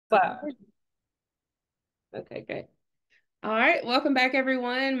Wow. Okay, great. All right, welcome back,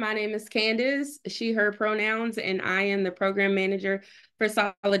 everyone. My name is Candace, she, her pronouns, and I am the program manager for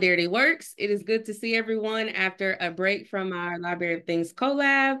Solidarity Works. It is good to see everyone after a break from our Library of Things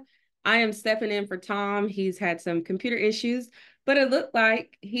collab. I am stepping in for Tom. He's had some computer issues, but it looked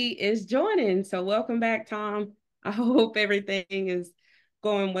like he is joining. So welcome back, Tom. I hope everything is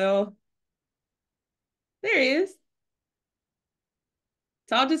going well. There he is.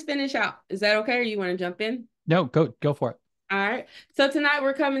 So I'll just finish out. Is that okay, or you want to jump in? No, go for it. All right. So tonight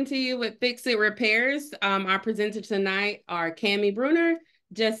we're coming to you with Fix It Repairs. Our presenters tonight are Cami Bruner,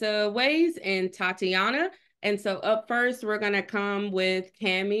 Jessa Wais, and Tatjana. And so up first, we're going to come with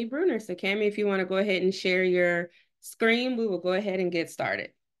Cami Bruner. So Cami, if you want to go ahead and share your screen, we will go ahead and get started.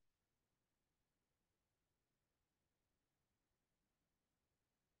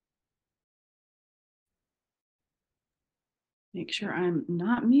 Make sure I'm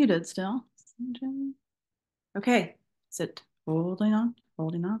not muted still. Okay, is it holding on?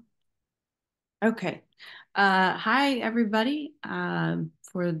 Holding on. Okay. Hi, everybody.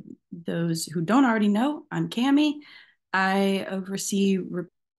 For those who don't already know, I'm Cami. I oversee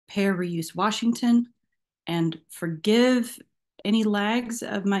Repair Reuse Washington, and forgive any lags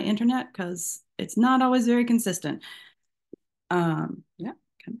of my internet because it's not always very consistent. Yeah,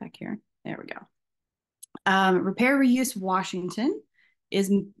 come back here. There we go. Repair Reuse Washington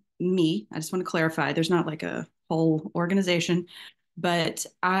is me. I just want to clarify. There's not like a whole organization, but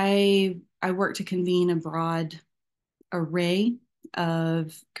I work to convene a broad array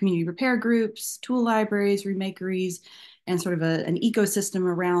of community repair groups, tool libraries, remakeries, and sort of an ecosystem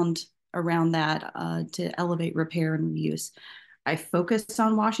around that to elevate repair and reuse. I focus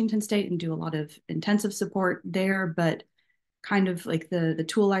on Washington State and do a lot of intensive support there, but kind of like the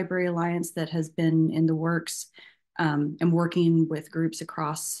Tool Library Alliance that has been in the works, and working with groups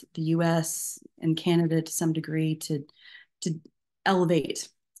across the US and Canada to some degree to elevate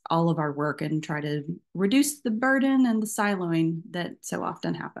all of our work and try to reduce the burden and the siloing that so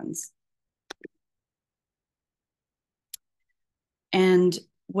often happens. And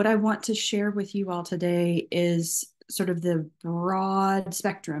what I want to share with you all today is sort of the broad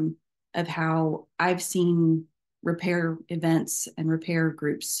spectrum of how I've seen repair events and repair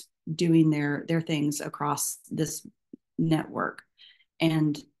groups doing their things across this network.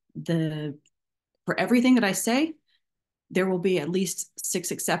 And the for everything that I say, there will be at least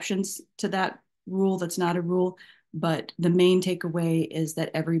 6 exceptions to that rule that's not a rule. But the main takeaway is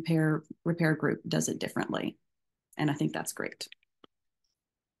that every repair group does it differently. And I think that's great.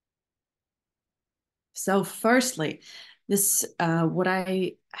 So firstly, this what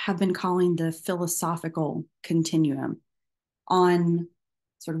I have been calling the philosophical continuum. On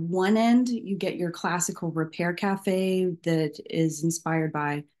sort of one end, you get your classical repair cafe that is inspired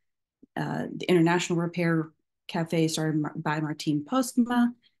by the International Repair Cafe started by Martien Postma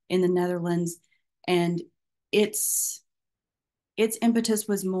in the Netherlands. And its impetus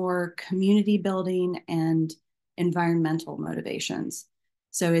was more community building and environmental motivations.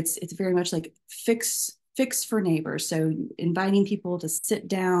 So it's very much like fix for neighbors. So inviting people to sit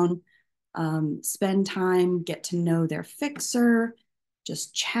down, spend time, get to know their fixer,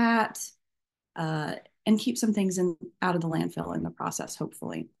 just chat, and keep some things out of the landfill in the process,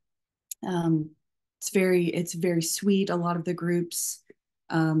 hopefully. It's very sweet. A lot of the groups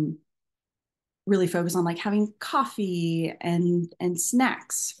really focus on like having coffee and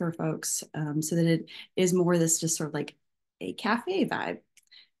snacks for folks, so that it is more this just sort of like a cafe vibe.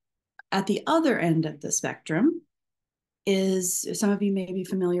 At the other end of the spectrum is, some of you may be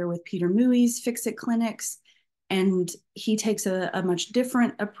familiar with Peter Mooy's Fix-It clinics, and he takes a much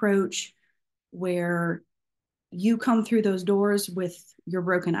different approach where you come through those doors with your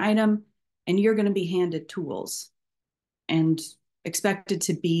broken item and you're going to be handed tools and expected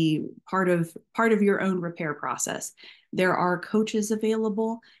to be part of your own repair process. There are coaches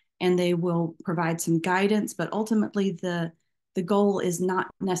available and they will provide some guidance, but ultimately the goal is not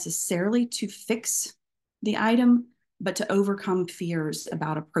necessarily to fix the item, but to overcome fears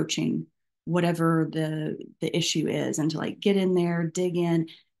about approaching whatever the issue is, and to like get in there, dig in,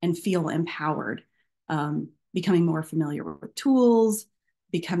 and feel empowered, becoming more familiar with tools,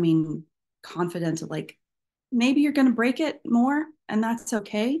 becoming confident to like, maybe you're going to break it more, and that's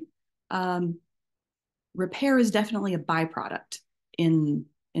okay. Repair is definitely a byproduct in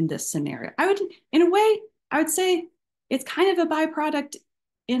this scenario. In a way, I would say it's kind of a byproduct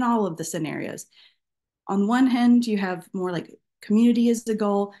in all of the scenarios. On one hand, you have more like community is the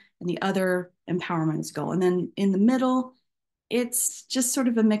goal, and the other, empowerment is the goal. And then in the middle, it's just sort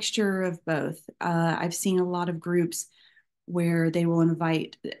of a mixture of both. I've seen a lot of groups where they will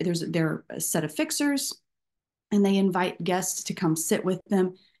invite, they're a set of fixers, and they invite guests to come sit with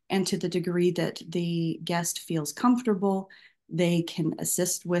them. And to the degree that the guest feels comfortable, they can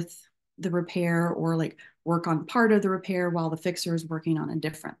assist with the repair or like work on part of the repair while the fixer is working on a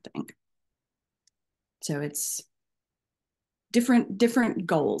different thing. So it's different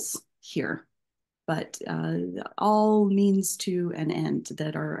goals here, but all means to an end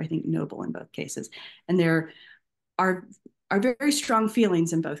that are, I think, noble in both cases. And there are very strong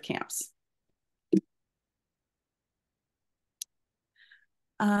feelings in both camps.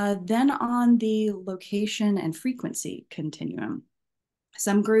 Then on the location and frequency continuum,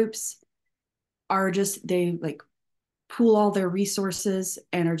 some groups are just, they like pool all their resources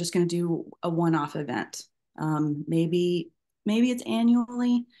and are just going to do a one-off event. Maybe it's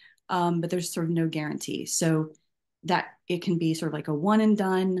annually, but there's sort of no guarantee. So that it can be sort of like a one and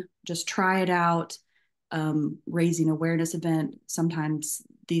done, just try it out, raising awareness event. Sometimes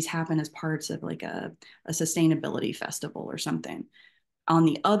these happen as parts of like a sustainability festival or something. On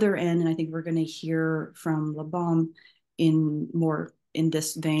the other end, and I think we're going to hear from LeBom in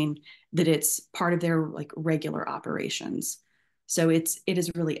this vein, that it's part of their like regular operations. So it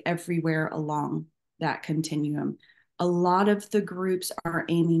is really everywhere along that continuum. A lot of the groups are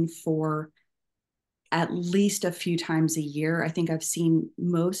aiming for at least a few times a year. I think I've seen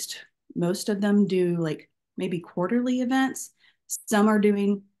most of them do like maybe quarterly events. Some are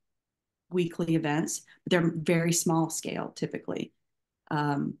doing weekly events, but they're very small scale typically.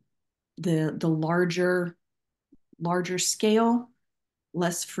 The larger scale,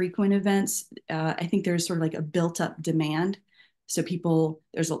 less frequent events, I think there's sort of like a built up demand. So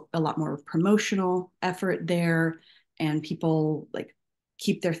there's a lot more promotional effort there, and people like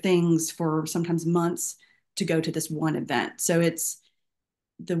keep their things for sometimes months to go to this one event. So it's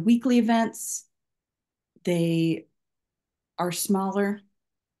the weekly events, they are smaller,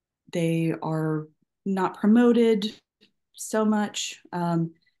 they are not promoted so much,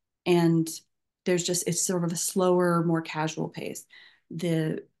 and it's sort of a slower, more casual pace.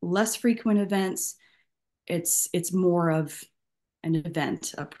 The less frequent events, it's more of an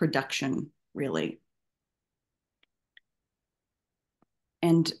event, a production, really.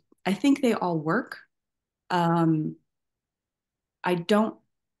 And I think they all work. Um, I don't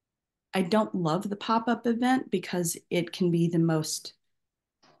love the pop-up event because it can be the most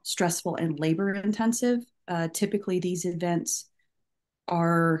stressful and labor intensive. Typically, these events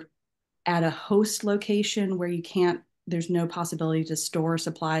are at a host location where there's no possibility to store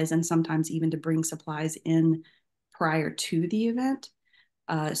supplies and sometimes even to bring supplies in prior to the event.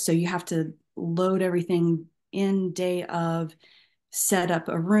 So you have to load everything in day of, set up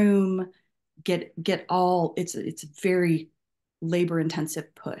a room, it's a very labor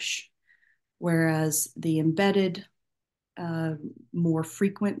intensive push. Whereas the embedded, more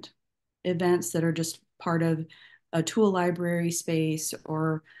frequent events that are just part of a tool library space,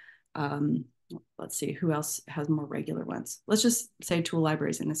 or let's see, who else has more regular ones? Let's just say tool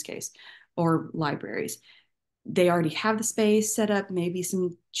libraries in this case, or libraries. They already have the space set up. Maybe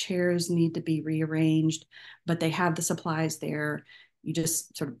some chairs need to be rearranged, but they have the supplies there. You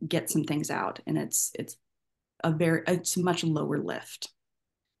just sort of get some things out, and it's a much lower lift.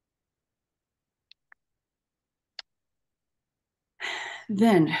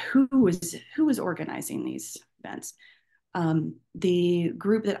 Then who was organizing these events? The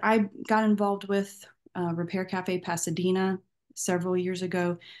group that I got involved with, Repair Cafe Pasadena, several years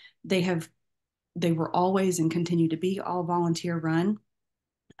ago, they were always and continue to be all volunteer run.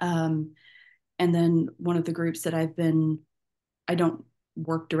 And then one of the groups that I don't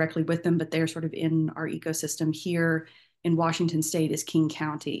work directly with them, but they're sort of in our ecosystem here in Washington State, is King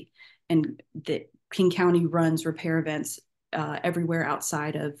County. And King County runs repair events everywhere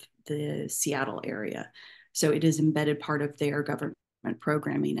outside of the Seattle area. So it is embedded part of their government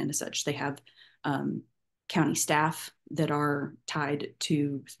programming, and as such, they have county staff that are tied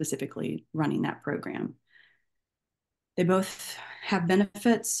to specifically running that program. They both have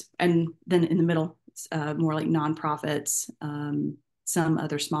benefits, and then in the middle, more like nonprofits, some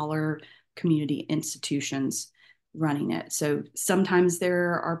other smaller community institutions running it. So sometimes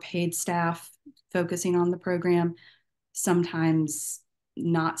there are paid staff focusing on the program, sometimes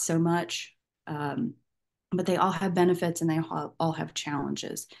not so much, but they all have benefits and they all have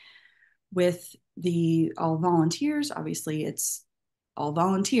challenges. With the all volunteers, obviously it's all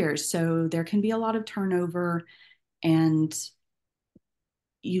volunteers, so there can be a lot of turnover, and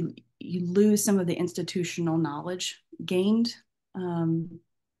you lose some of the institutional knowledge gained,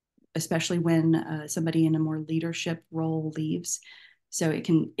 especially when somebody in a more leadership role leaves. So it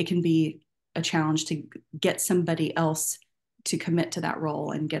can be a challenge to get somebody else to commit to that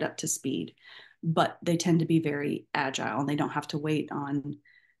role and get up to speed. But they tend to be very agile and they don't have to wait on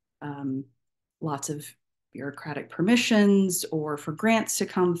um, lots of bureaucratic permissions or for grants to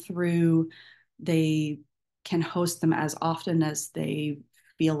come through. They can host them as often as they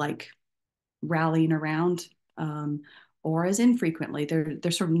feel like rallying around, or as infrequently.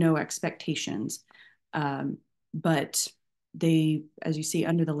 There's sort of no expectations. But they, as you see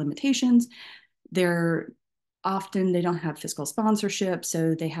under the limitations, they're often, they don't have fiscal sponsorship,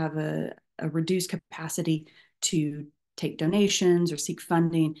 so they have a reduced capacity to take donations or seek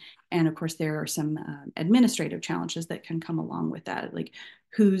funding. And of course, there are some administrative challenges that can come along with that, like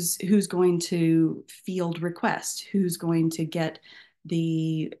who's going to field requests, who's going to get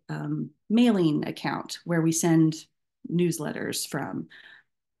the mailing account where we send newsletters from,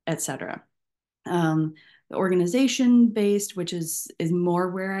 etc. The organization based, which is more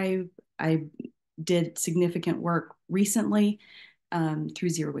where I did significant work recently, through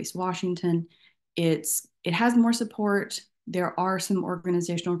Zero Waste Washington. It has more support. There are some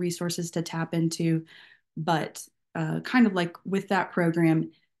organizational resources to tap into, but kind of like with that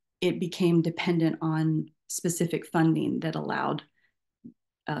program, it became dependent on specific funding that allowed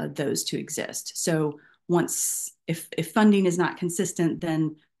those to exist. So once, if funding is not consistent,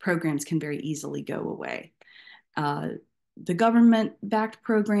 then programs can very easily go away. The government-backed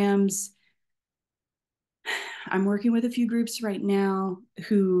programs, I'm working with a few groups right now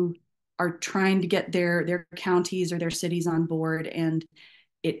who are trying to get their counties or their cities on board, and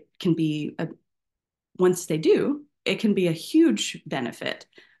it can be once they do, it can be a huge benefit,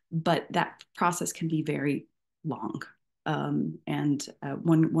 but that process can be very long. And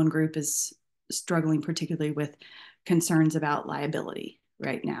one group is struggling particularly with concerns about liability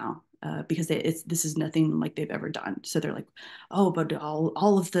right now, because this is nothing like they've ever done. So they're like, oh, but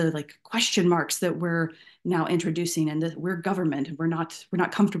all of the like question marks that we're now introducing, and that we're government and we're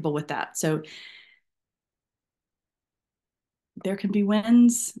not comfortable with that. So there can be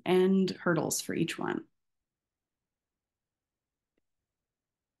wins and hurdles for each one.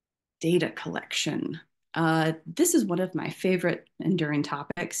 Data collection. This is one of my favorite enduring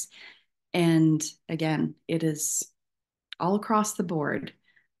topics. And again, it is all across the board.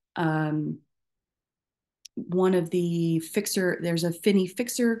 One of the there's a Finney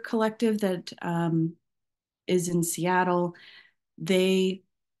Fixer collective that is in Seattle. They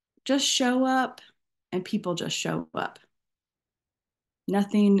just show up and people just show up.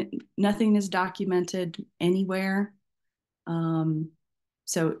 Nothing is documented anywhere.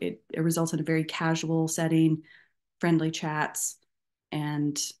 So it results in a very casual setting, friendly chats,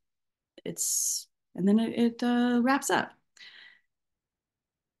 and then it wraps up.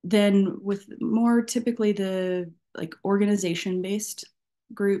 Then with more typically the like organization-based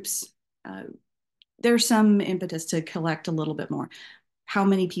groups, there's some impetus to collect a little bit more. How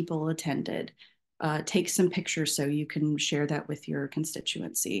many people attended? Take some pictures so you can share that with your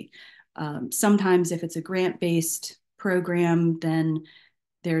constituency. Sometimes if it's a grant-based program, then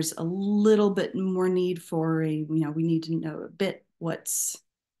there's a little bit more need for we need to know a bit what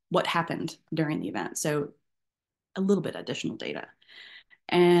happened during the event. So a little bit additional data.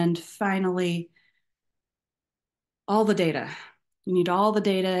 And finally, all the data. You need all the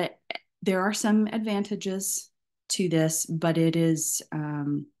data. There are some advantages to this, but it is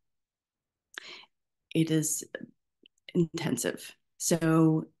intensive.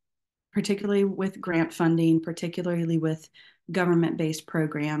 So particularly with grant funding, particularly with government-based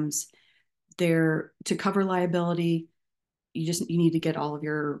programs, there to cover liability, you need to get all of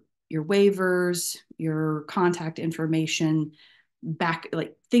your waivers, your contact information back,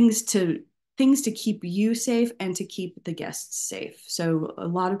 like things to keep you safe and to keep the guests safe. So a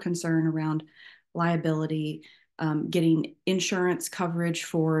lot of concern around liability, getting insurance coverage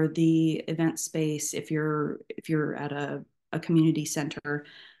for the event space if you're at a community center.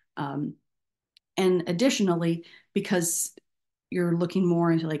 And additionally, because you're looking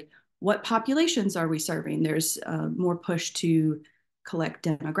more into like what populations are we serving, there's more push to collect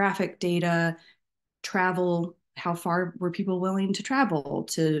demographic data, travel, how far were people willing to travel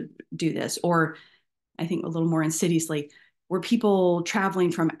to do this? Or I think a little more insidiously, were people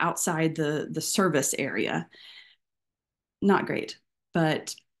traveling from outside the service area? Not great,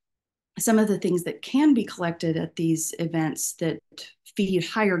 but some of the things that can be collected at these events that feed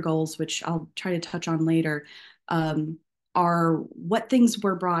higher goals, which I'll try to touch on later, are what things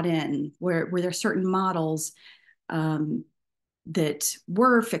were brought in, were there certain models that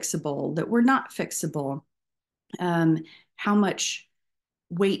were fixable, that were not fixable, how much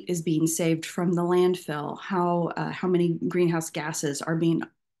weight is being saved from the landfill, how many greenhouse gases are being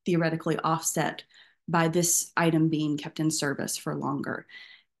theoretically offset by this item being kept in service for longer.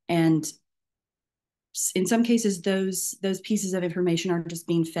 And in some cases, those pieces of information are just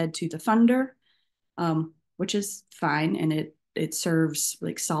being fed to the funder, which is fine, and it serves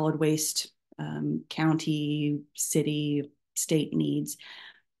like solid waste, county, city, state needs.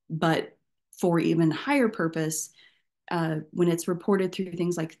 But for even higher purpose, when it's reported through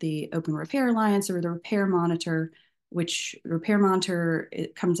things like the Open Repair Alliance or the Repair Monitor, which Repair Monitor,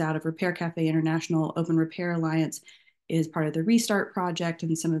 it comes out of Repair Cafe International. Open Repair Alliance is part of the Restart Project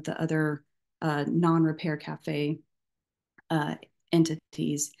and some of the other non-Repair Cafe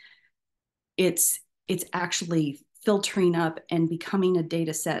entities. It's actually filtering up and becoming a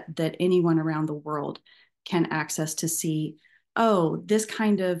data set that anyone around the world can access to see, oh, this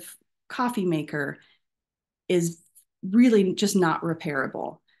kind of coffee maker is really just not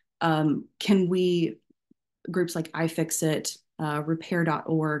repairable. Can we, groups like iFixit,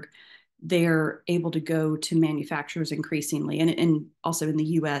 repair.org, they're able to go to manufacturers increasingly, and also in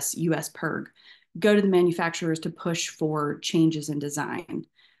the US PERG, go to the manufacturers to push for changes in design.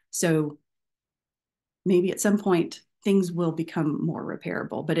 So maybe at some point things will become more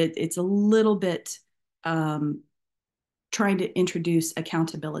repairable, but it's a little bit trying to introduce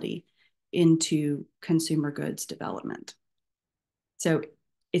accountability into consumer goods development. So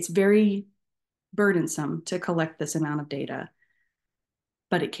it's very burdensome to collect this amount of data,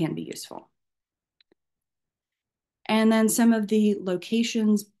 but it can be useful. And then some of the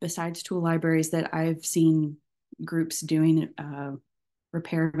locations besides tool libraries that I've seen groups doing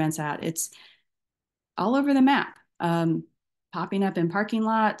repair events at, it's all over the map, popping up in parking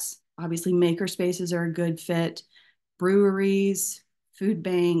lots. Obviously, maker spaces are a good fit, breweries, food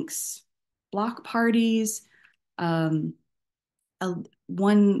banks, block parties. One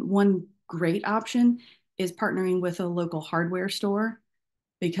great option is partnering with a local hardware store,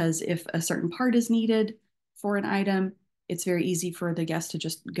 because if a certain part is needed for an item, it's very easy for the guest to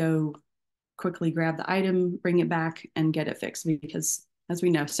just go quickly grab the item, bring it back, and get it fixed. Because as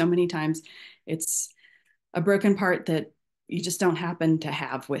we know, so many times it's a broken part that you just don't happen to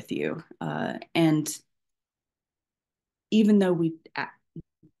have with you. And even though we,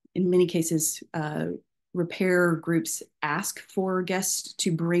 in many cases, repair groups ask for guests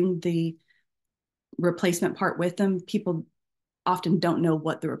to bring the replacement part with them, people often don't know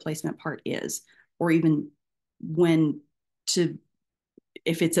what the replacement part is, or even when to,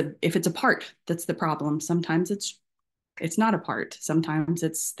 if it's a part that's the problem. Sometimes it's not a part. Sometimes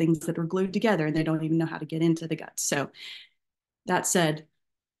it's things that are glued together and they don't even know how to get into the guts. So that said,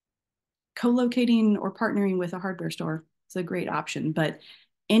 co-locating or partnering with a hardware store is a great option, but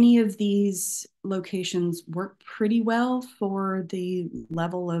any of these locations work pretty well for the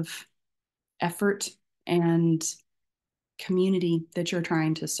level of effort and community that you're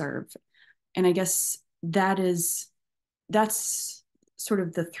trying to serve. And I guess that's sort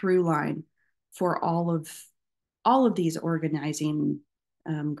of the through line for all of these organizing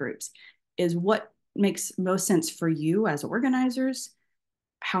groups, is what makes most sense for you as organizers.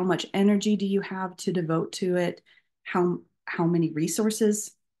 How much energy do you have to devote to it? How many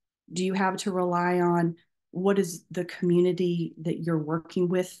resources do you have to rely on? What does the community that you're working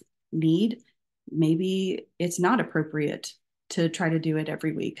with need? Maybe it's not appropriate to try to do it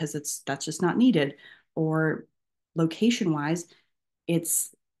every week because that's just not needed. Or location wise,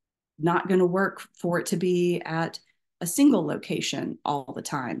 it's not going to work for it to be at a single location all the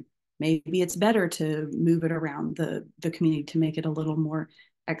time. Maybe it's better to move it around the community to make it a little more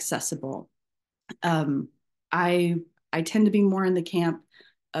accessible. I tend to be more in the camp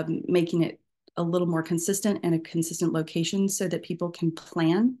of making it a little more consistent and a consistent location so that people can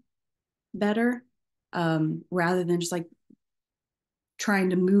plan better, rather than just like trying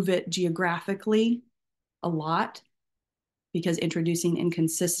to move it geographically a lot, because introducing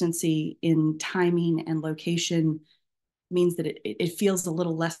inconsistency in timing and location means that it feels a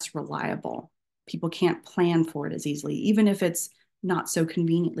little less reliable. People can't plan for it as easily, even if it's not so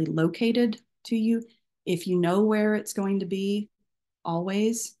conveniently located to you. If you know where it's going to be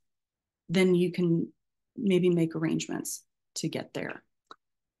always, then you can maybe make arrangements to get there.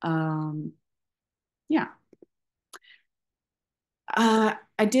 Yeah. I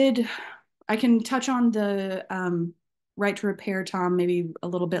can touch on the right to repair, Tom, maybe a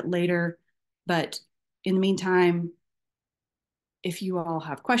little bit later. But in the meantime, if you all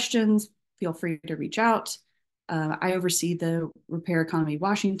have questions, feel free to reach out. I oversee the Repair Economy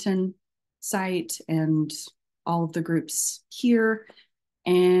Washington site and all of the groups here,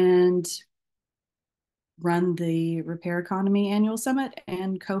 and run the Repair Economy Annual Summit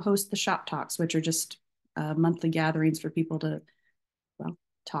and co-host the Shop Talks, which are just monthly gatherings for people to, well,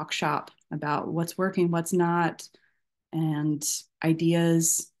 talk shop about what's working, what's not, and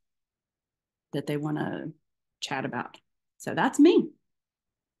ideas that they want to chat about. So that's me.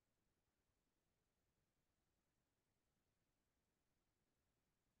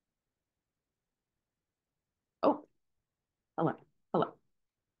 Oh, hello. Hello.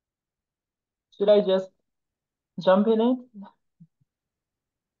 Should I just jump in it?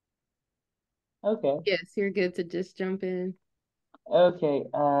 Okay. Yes, you're good to just jump in. Okay.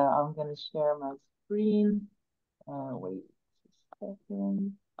 I'm gonna share my screen. Wait a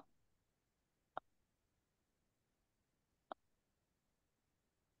second.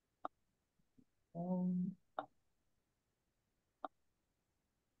 Um,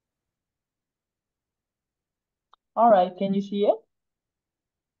 all right. Can you see it?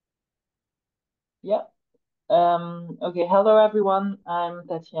 Yeah. Okay. Hello, everyone. I'm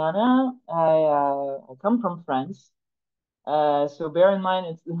Tatjana. I come from France. So bear in mind,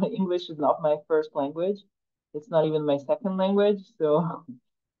 it's English is not my first language. It's not even my second language. So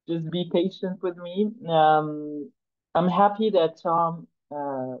just be patient with me. I'm happy that Tom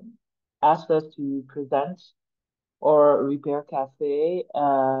asked us to present our repair cafe.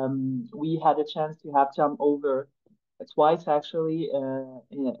 We had a chance to have Tom over twice actually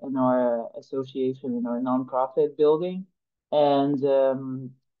in our association, in our nonprofit building, and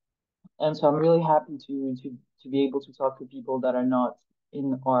and so I'm really happy to be able to talk to people that are not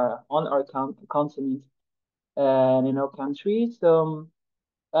in our on our continent and in our country. So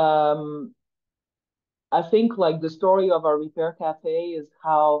um, I think like the story of our repair cafe is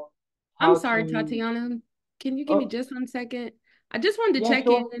I'm how sorry, to. Tatiana. Can you give me Oh, just 1 second? I just wanted to yeah, check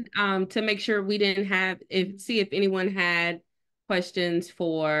in sure. to make sure we didn't have see if anyone had questions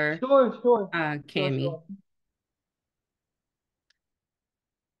for Sure, sure. Sure, Cami. sure.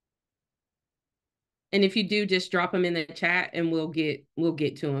 And if you do, just drop them in the chat and we'll get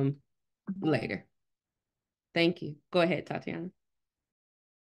to them later. Thank you. Go ahead, Tatiana.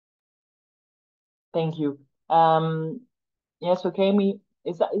 Thank you. Um, yeah, so Kami,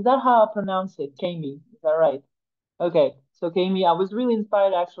 is that how I pronounce it? Kami, is that right? Okay. So Kami, I was really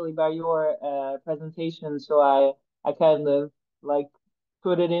inspired actually by your presentation, so I kind of like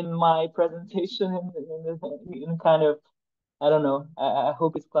put it in my presentation in kind of I don't know. I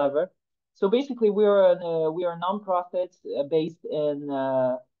hope it's clever. So basically, we are a nonprofit based in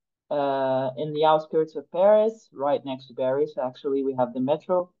the outskirts of Paris, right next to Paris. Actually, we have the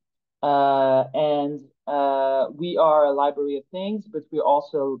metro, and we are a library of things, but we're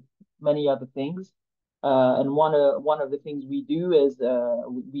also many other things. And one of the things we do is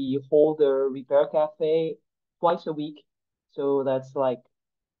we hold a repair cafe twice a week. So that's like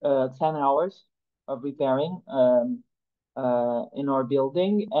 10 hours of repairing. In our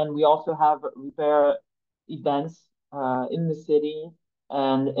building, and we also have repair events in the city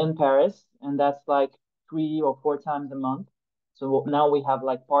and in Paris, and that's like 3 or 4 times a month. So now we have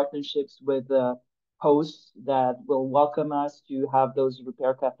like partnerships with hosts that will welcome us to have those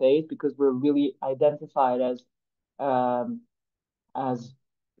repair cafes because we're really identified um, as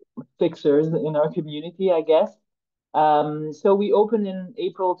fixers in our community, I guess. So we opened in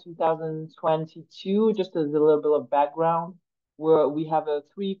April 2022, just as a little bit of background, where we have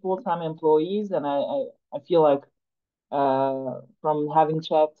three full-time employees, and I feel like from having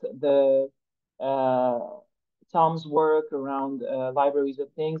checked the uh, Tom's work around libraries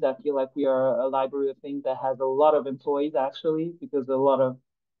of things, I feel like we are a library of things that has a lot of employees actually, because a lot of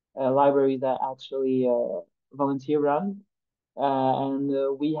libraries that actually volunteer run.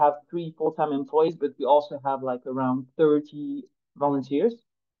 And we have three full-time employees, but we also have like around 30 volunteers.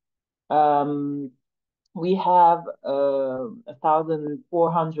 Um, we have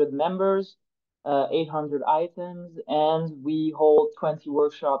 1,400 members, 800 items, and we hold 20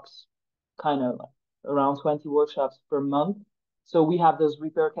 workshops, kind of around 20 workshops per month. So we have those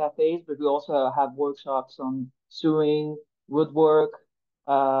repair cafes, but we also have workshops on sewing, woodwork,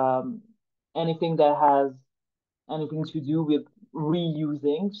 um, anything that has anything to do with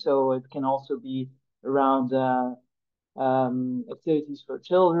reusing. So it can also be around activities for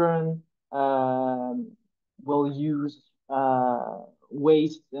children. Um, we'll use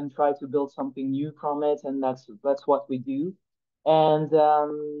waste and try to build something new from it, and that's what we do. And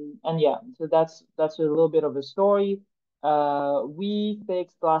yeah, so that's a little bit of a story. We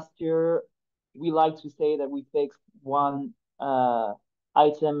fixed last year. We like to say that we fixed one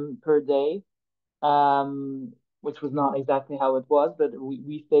item per day, um, which was not exactly how it was, but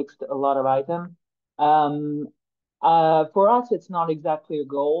we fixed a lot of items. Um, for us, it's not exactly a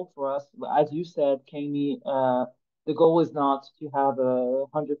goal. For us, as you said, Kami, the goal is not to have a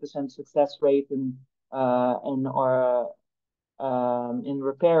 100% success rate in our in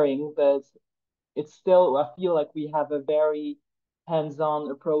repairing, but it's still, I feel like we have a very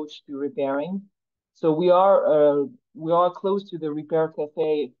hands-on approach to repairing. So we are close to the repair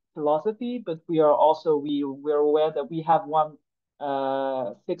cafe philosophy, but we're aware that we have one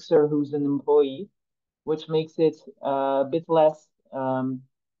fixer who's an employee, which makes it a bit less um,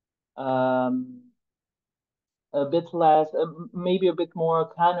 maybe a bit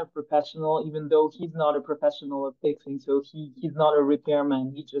more kind of professional, even though he's not a professional at fixing. So he's not a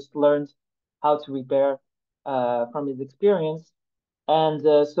repairman. He just learned how to repair from his experience. And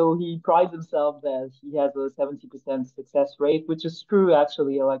so he prides himself that he has a 70% success rate, which is true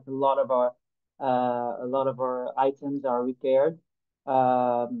actually. Like a lot of our items are repaired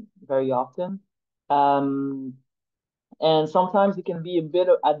very often. Um, and sometimes it can be a bit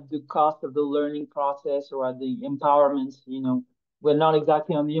at the cost of the learning process or at the empowerment. We're not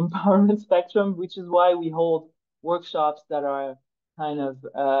exactly on the empowerment spectrum, which is why we hold workshops that are kind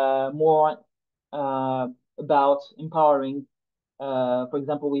of more uh, about empowering. For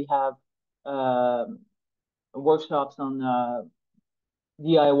example, we have uh, workshops on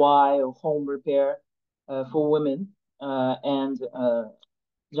DIY or home repair for women and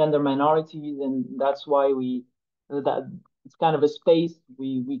gender minorities, and that's why that it's kind of a space.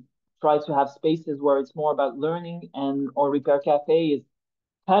 We try to have spaces where it's more about learning, and our repair cafe is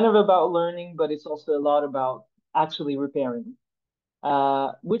kind of about learning, but it's also a lot about actually repairing,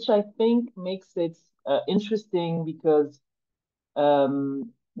 which I think makes it interesting because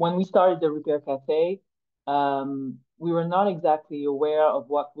when we started the repair cafe, we were not exactly aware of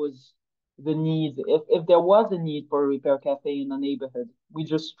what was the need. If there was a need for a repair cafe in the neighborhood, we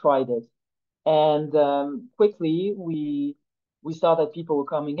just tried it. And quickly we saw that people were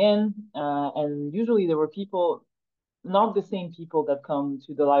coming in, and usually there were people, not the same people that come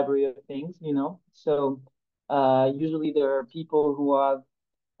to the Library of Things, So usually there are people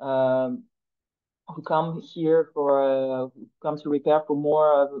um, who come here who come to repair for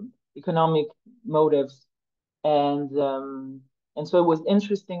more economic motives, and so it was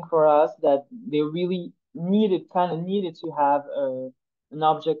interesting for us that they really needed to have an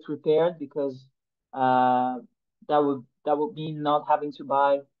object repaired because uh, that would mean not having to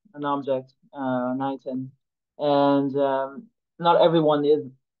buy an object, an item, and not everyone is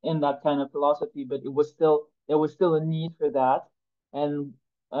in that kind of philosophy, but there was still a need for that, and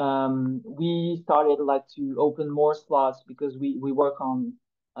we started like to open more slots because we work on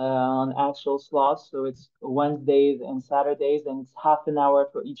actual slots. So it's Wednesdays and Saturdays, and it's half an hour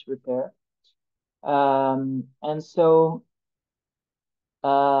for each repair. And so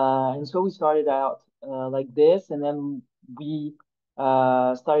we started out like this, and then we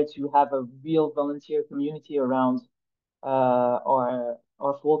started to have a real volunteer community around our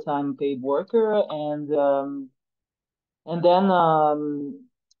full-time paid worker, and then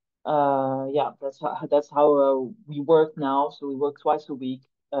yeah, that's how we work now. So we work twice a week,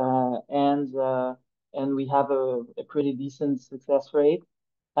 and we have a pretty decent success rate.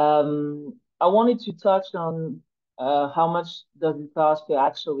 I wanted to touch on how much does it cost to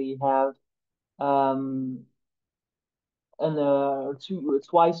actually have um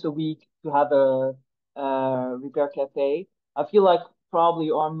twice a week to have a repair cafe. I feel like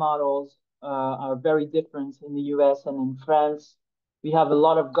probably our models are very different in the US and in France. We have a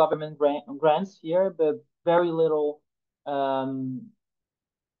lot of government grants here, but very little um,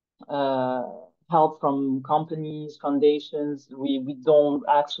 uh, help from companies, foundations. We don't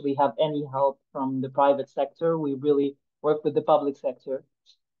actually have any help from the private sector. We really work with the public sector,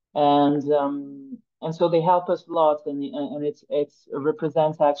 and so they help us a lot, and it's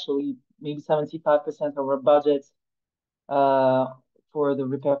represents actually maybe 75% of our budget uh, for the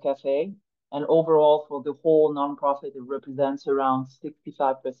repair cafe, and overall for the whole nonprofit it represents around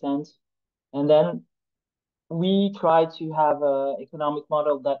 65%. And then we try to have a economic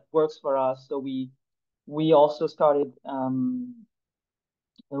model that works for us. So we also started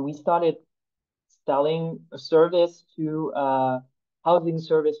selling a service to housing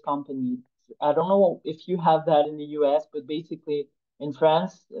service companies. I don't know if you have that in the US, but basically in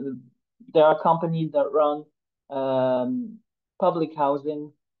France, there are companies that run um, public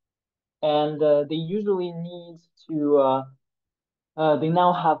housing, and they usually need to. They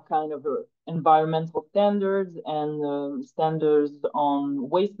now have kind of environmental standards and standards on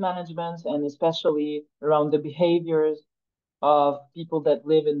waste management, and especially around the behaviors of people that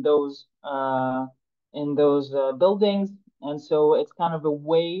live in those buildings. And so it's kind of a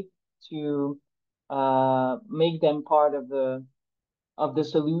way to make them part of the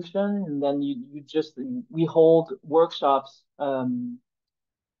solution. And then we hold workshops um,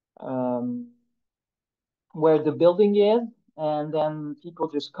 where the building is, and then people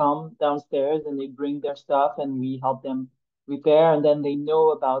just come downstairs and they bring their stuff and we help them repair, and then they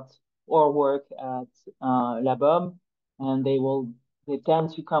know about our work at Labum, and they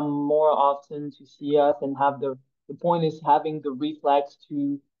tend to come more often to see us and have the point is having the reflex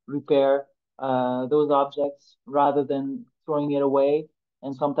to repair those objects rather than throwing it away,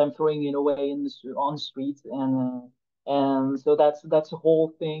 and sometimes throwing it away on the streets, and so that's the whole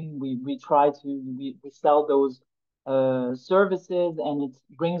thing. We try to we sell those services, and it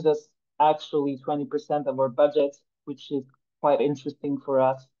brings us actually 20% of our budget, which is quite interesting for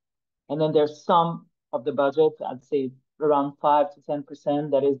us. And then there's some of the budget, I'd say around 5 to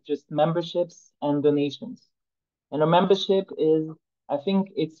 10%, that is just memberships and donations. And a membership is, I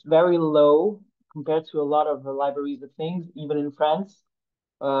think it's very low compared to a lot of the libraries of things, even in France.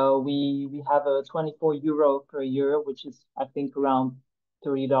 We have a 24 euro per year, which is I think around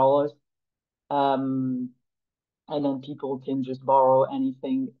 $30. Um, and then people can just borrow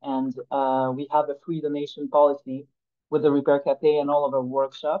anything. And we have a free donation policy with the Repair Cafe and all of our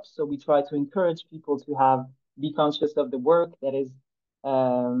workshops. So we try to encourage people to be conscious of the work that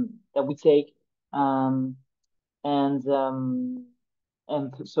we take, um, and um,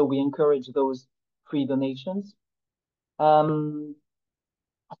 and so we encourage those free donations. Um,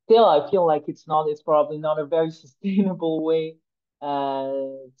 Still, I feel like it's probably not a very sustainable way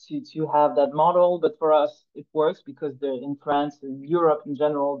to have that model, but for us it works because in France and Europe in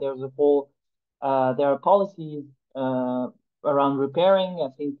general, there are policies around repairing. I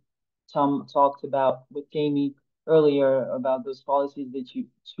think Tom talked about with Jamie earlier about those policies that you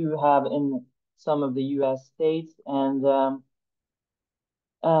too have in some of the US states, and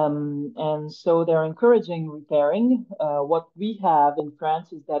so they're encouraging repairing. What we have in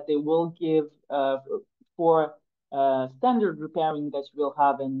France is that they will give for standard repairing that you will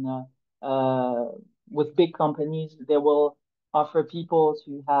have in with big companies. They will offer people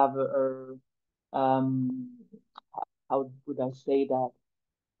to have how would I say that?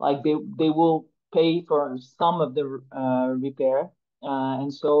 Like they will pay for some of the repair,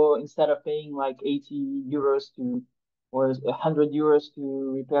 and so instead of paying like 80 euros to or 100 euros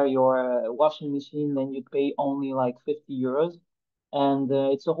to repair your washing machine, then you pay only like 50 euros, and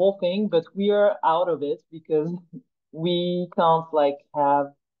it's a whole thing. But we are out of it because we can't like have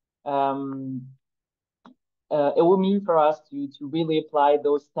um it would mean for us to really apply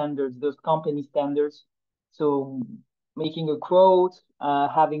those standards, those company standards. So making a quote,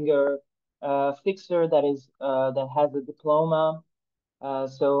 having a fixer that has a diploma, a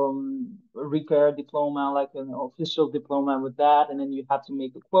repair diploma, like an official diploma with that, and then you have to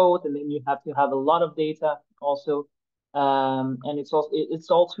make a quote, and then you have to have a lot of data also. And it's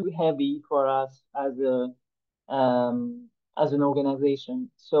all too heavy for us as an organization.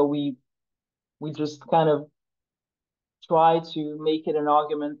 So we just kind of try to make it an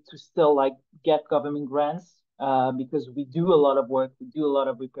argument to still like get government grants because we do a lot of work, we do a lot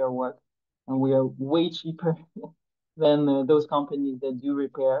of repair work, and we are way cheaper than those companies that do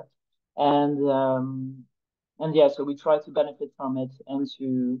repair. And yeah, so we try to benefit from it and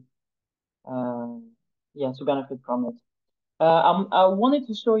uh, to benefit from it. I wanted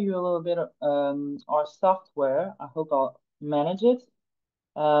to show you a little bit of our software. I hope I'll manage it.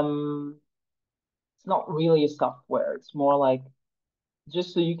 Um, it's not really a software. It's more like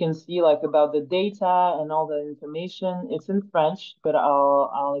just so you can see like about the data and all the information. It's in French, but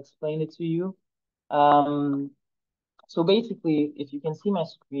I'll explain it to you. Um, so basically, if you can see my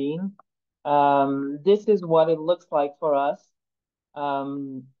screen, this is what it looks like for us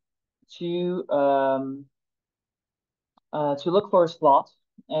um, to um, to look for a slot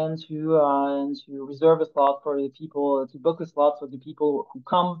and to reserve a slot for the people to book a slot for the people who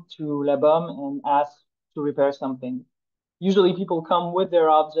come to La Baume and ask to repair something. Usually people come with their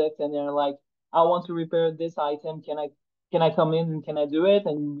object and they're like, I want to repair this item. Can I come in and can I do it?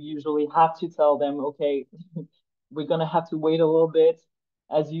 And we usually have to tell them, okay, we're gonna have to wait a little bit.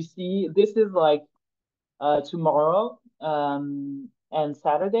 As you see, this is like tomorrow and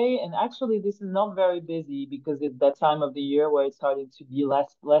Saturday. And actually, this is not very busy because it's that time of the year where it's starting to be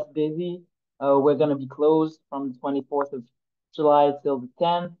less busy. We're gonna be closed from the 24th of July till the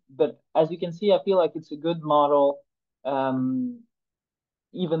 10th. But as you can see, I feel like it's a good model. Um,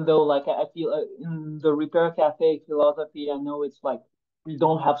 Even though like I feel in the repair cafe philosophy, I know it's like we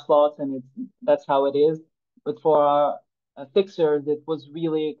don't have slots and that's how it is. But for our fixers, it was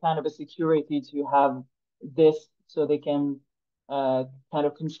really kind of a security to have this so they can kind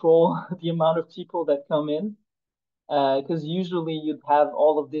of control the amount of people that come in. Because usually you'd have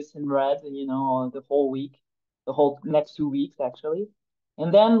all of this in red, the whole week, the whole next 2 weeks actually.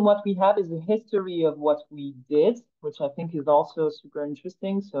 And then what we have is a history of what we did, which I think is also super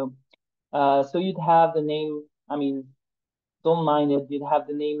interesting. So you'd have the name, I mean, don't mind it, you'd have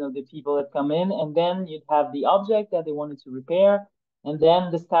the name of the people that come in, and then you'd have the object that they wanted to repair, and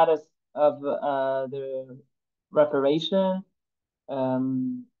then the status of the reparation.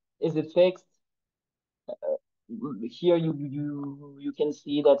 Is it fixed? Here you can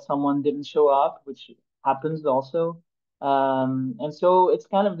see that someone didn't show up, which happens also. And so it's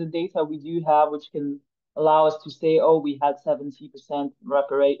kind of the data we do have, which can allow us to say, oh, we had 70%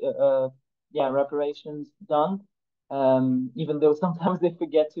 reparations done, even though sometimes they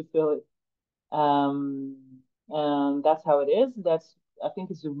forget to fill it. Um, and that's how it is. I think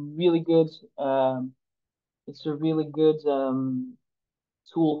it's a really good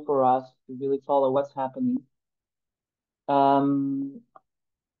tool for us to really follow what's happening. Um,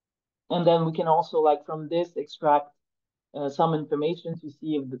 and then we can also, like, from this extract some information to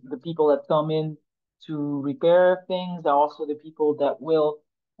see if the people that come in to repair things are also the people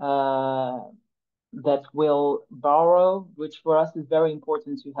uh, that will borrow, which for us is very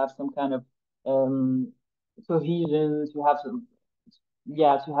important to have some kind of um, cohesion, to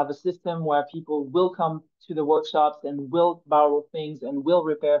have a system where people will come to the workshops and will borrow things and will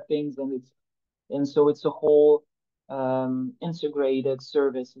repair things, and so it's a whole integrated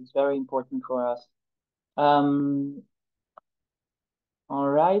service. It's very important for us. Um, all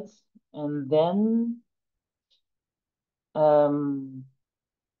right, and then um,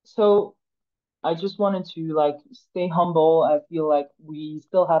 so I just wanted to, like, stay humble. I feel like we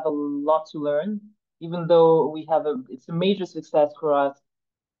still have a lot to learn, even though it's a major success for us,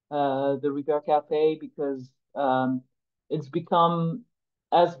 the Repair Cafe, because it's become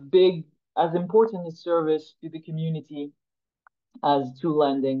as big, as important a service to the community as tool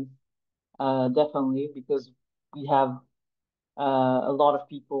lending, definitely, because we have a lot of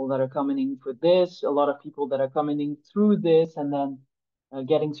people that are coming in for this, a lot of people that are coming in through this, and then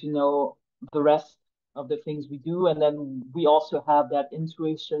getting to know the rest of the things we do. And then we also have that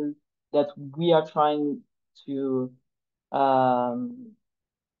intuition that we are trying to um,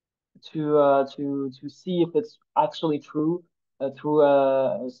 to see if it's actually true through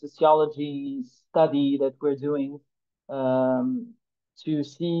a sociology study that we're doing, um, to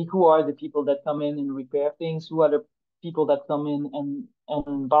see who are the people that come in and repair things, who are the people that come in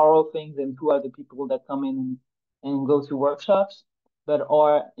and borrow things, and who are the people that come in and go to workshops. But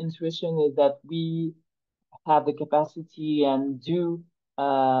our intuition is that we have the capacity and do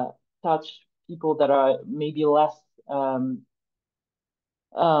uh, touch people that are maybe less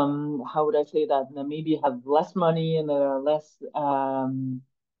how would I say that? Maybe have less money and are less um,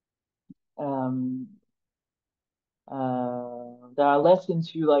 that are less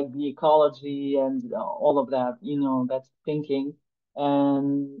into, like, the ecology and all of that, that's thinking.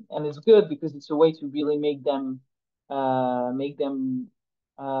 And it's good because it's a way to really make them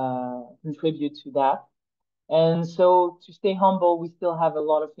contribute to that. And so, to stay humble, we still have a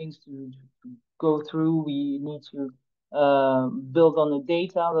lot of things to go through. We need to build on the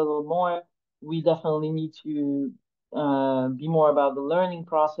data a little more. We definitely need to be more about the learning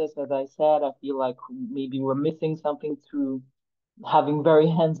process. As I said, I feel like maybe we're missing something through having very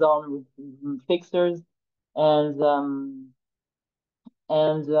hands-on with fixers. And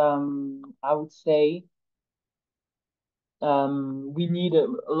I would say we need a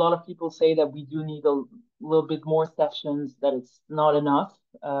lot of people say that we do need a little bit more sessions, that it's not enough,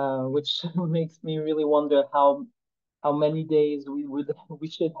 which makes me really wonder how many days we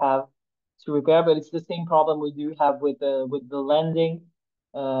should have to repair. But it's the same problem we do have with the lending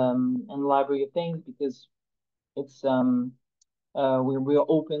and library of things, because it's we're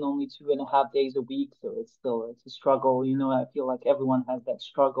open only 2.5 days a week, so it's a struggle. I feel like everyone has that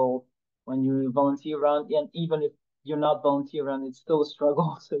struggle when you volunteer around, and even if you're not volunteer around, it's still a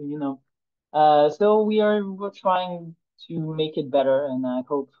struggle. So so we're trying to make it better, and I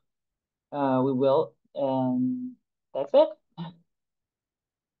hope we will. And that's it.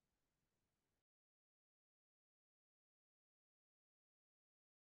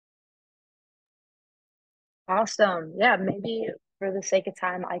 Awesome. Yeah, maybe for the sake of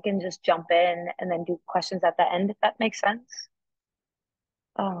time, I can just jump in and then do questions at the end, if that makes sense.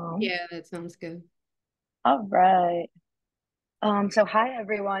 Yeah, that sounds good. All right. So hi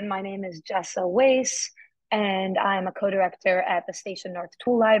everyone. My name is Jessa Wais, and I'm a co-director at the Station North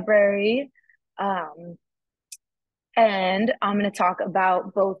Tool Library. Um, and I'm going to talk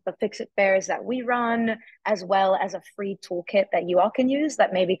about both the Fix It fairs that we run, as well as a free toolkit that you all can use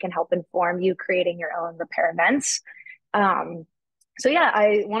that maybe can help inform you creating your own repair events. So yeah,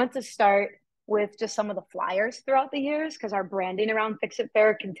 I wanted to start with just some of the flyers throughout the years because our branding around Fix It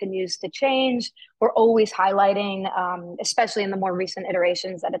Fair continues to change. We're always highlighting, especially in the more recent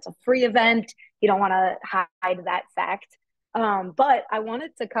iterations, that it's a free event. You don't want to hide that fact. But I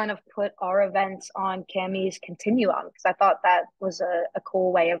wanted to kind of put our events on Cammie's continuum because I thought that was a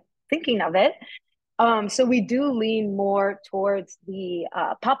cool way of thinking of it. So we do lean more towards the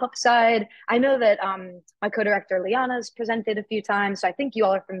pop-up side. I know that my co-director Liana's presented a few times, so I think you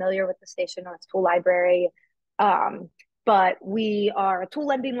all are familiar with the Station North Tool Library. But we are a tool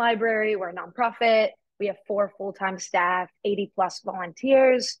lending library. We're a nonprofit. We have 4 full-time staff, 80 plus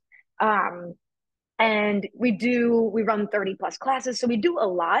volunteers. And we run 30 plus classes. So we do a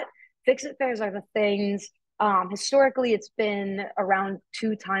lot. Fix It Fairs are the things. Historically, it's been around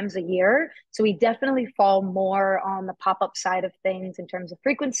 2 times a year. So we definitely fall more on the pop-up side of things in terms of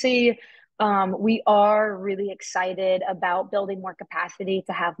frequency. We are really excited about building more capacity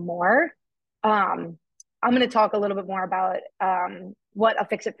to have more. I'm going to talk a little bit more about what a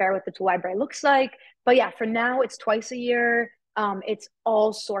Fix It Fair with the Tool Library looks like. But yeah, for now, it's twice a year. It's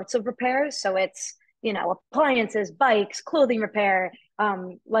all sorts of repairs. So it's, appliances, bikes, clothing repair.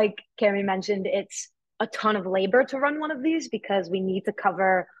 Like Cammie mentioned, it's a ton of labor to run one of these because we need to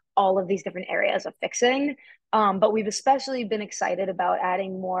cover all of these different areas of fixing. But we've especially been excited about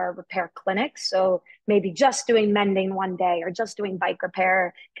adding more repair clinics. So maybe just doing mending one day or just doing bike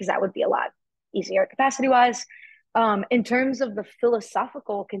repair, because that would be a lot easier capacity wise. In terms of the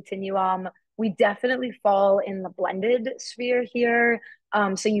philosophical continuum, we definitely fall in the blended sphere here.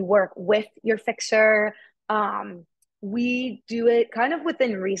 So you work with your fixer. We do it kind of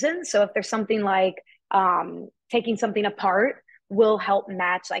within reason. So if there's something like taking something apart, we'll help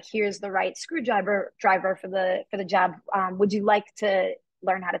match, like, here's the right screwdriver for the job. Would you like to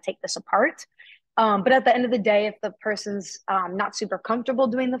learn how to take this apart? But at the end of the day, if the person's not super comfortable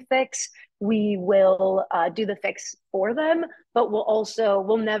doing the fix, we will do the fix for them, but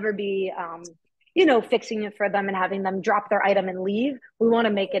we'll never be, fixing it for them and having them drop their item and leave. We want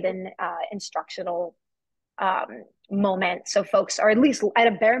to make it an instructional moment. So folks are, at least at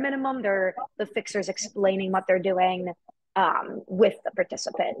a bare minimum, the fixers explaining what they're doing with the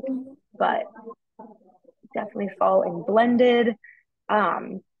participant, but definitely fall in blended.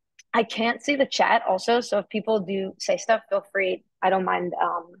 I can't see the chat also, so if people do say stuff, feel free. I don't mind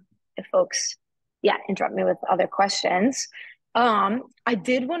if folks, interrupt me with other questions. I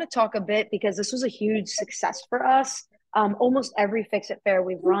did want to talk a bit because this was a huge success for us. Almost every Fix It Fair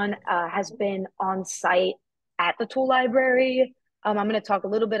we've run has been on site at the tool library. I'm going to talk a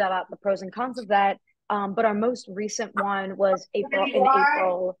little bit about the pros and cons of that. But our most recent one was in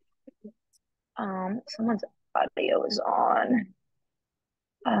April. Someone's audio is on.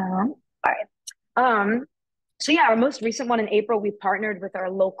 All right. So yeah, our most recent one in April, we partnered with our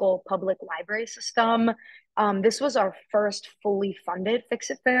local public library system. This was our first fully funded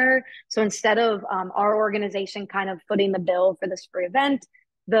Fix It Fair. So instead of our organization kind of footing the bill for this free event,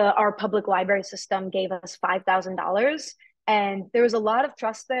 our public library system gave us $5,000. And there was a lot of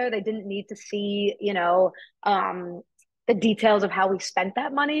trust there. They didn't need to see, the details of how we spent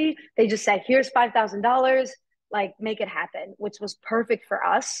that money. They just said, here's $5,000, like, make it happen, which was perfect for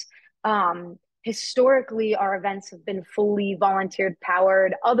us. Historically, our events have been fully volunteer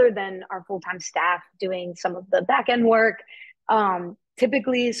powered, other than our full-time staff doing some of the back end work.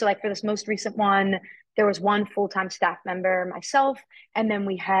 Typically, so like for this most recent one, there was one full-time staff member, myself, and then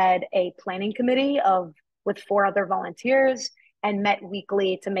we had a planning committee with 4 other volunteers and met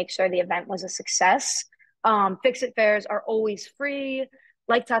weekly to make sure the event was a success. Fix It Fairs are always free.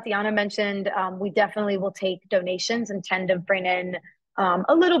 Like Tatjana mentioned, we definitely will take donations and tend to bring in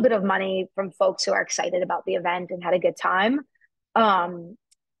a little bit of money from folks who are excited about the event and had a good time. And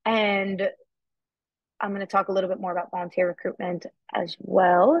I'm going to talk a little bit more about volunteer recruitment as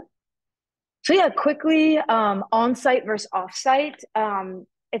well. So yeah, quickly, on-site versus off-site.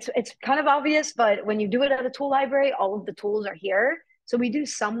 It's kind of obvious, but when you do it at a tool library, all of the tools are here. So we do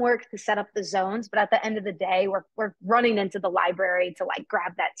some work to set up the zones, but at the end of the day, we're running into the library to like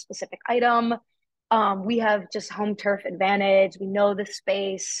grab that specific item. We have just home turf advantage. We know the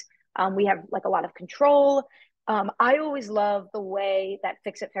space. We have like a lot of control. I always love the way that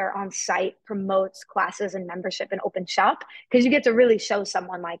Fix It Fair on site promotes classes and membership and open shop, because you get to really show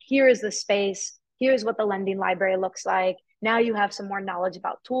someone like, here is the space, here's what the lending library looks like. Now you have some more knowledge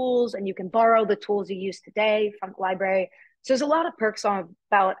about tools and you can borrow the tools you use today from the library. So there's a lot of perks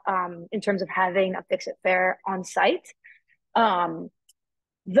about in terms of having a Fix It Fair on site.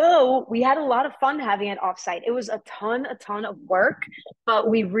 Though we had a lot of fun having it offsite. It was a ton of work, but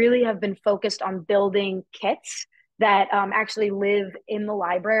we really have been focused on building kits that actually live in the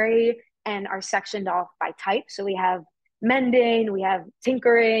library and are sectioned off by type. So we have mending, we have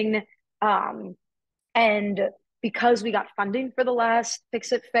tinkering, and because we got funding for the last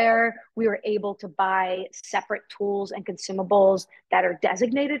Fix It Fair, we were able to buy separate tools and consumables that are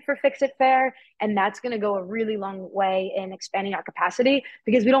designated for Fix It Fair. And that's going to go a really long way in expanding our capacity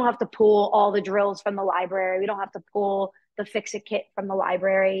because we don't have to pull all the drills from the library. We don't have to pull the Fix It kit from the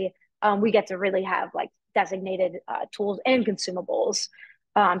library. We get to really have like designated tools and consumables.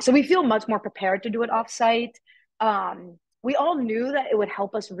 So we feel much more prepared to do it offsite. We all knew that it would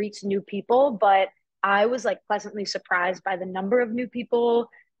help us reach new people, but I was like pleasantly surprised by the number of new people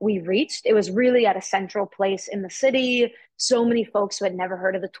we reached. It was really at a central place in the city. So many folks who had never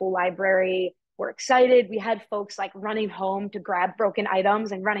heard of the tool library were excited. We had folks like running home to grab broken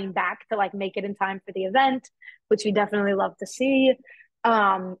items and running back to like make it in time for the event, which we definitely love to see.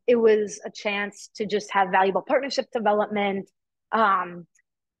 It was a chance to just have valuable partnership development.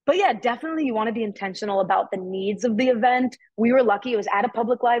 But yeah, definitely you want to be intentional about the needs of the event. We were lucky it was at a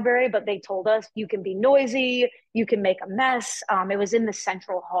public library, but they told us you can be noisy, you can make a mess. It was in the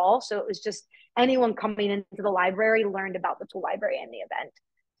central hall. So it was just anyone coming into the library learned about the tool library and the event.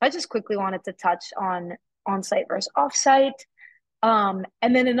 I just quickly wanted to touch on site versus offsite. And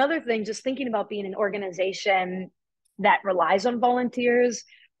then another thing, just thinking about being an organization that relies on volunteers,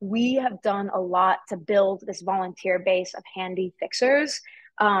 we have done a lot to build this volunteer base of handy fixers.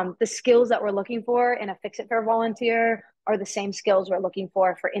 The skills that we're looking for in a Fix It Fair volunteer are the same skills we're looking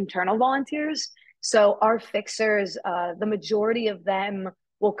for internal volunteers. So our fixers, the majority of them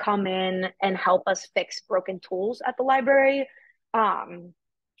will come in and help us fix broken tools at the library,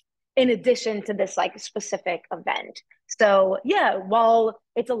 in addition to this like specific event. So yeah, while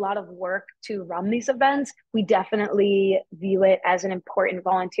it's a lot of work to run these events, we definitely view it as an important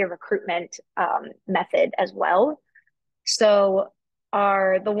volunteer recruitment method as well. So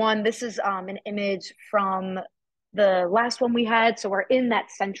this is an image from the last one we had. So we're in that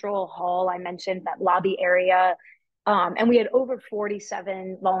central hall I mentioned, that lobby area. And we had over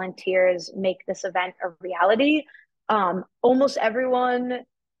 47 volunteers make this event a reality. Almost everyone,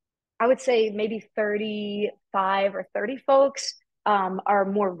 I would say maybe 35 or 30 folks are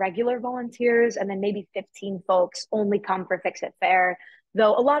more regular volunteers, and then maybe 15 folks only come for Fix It Fair.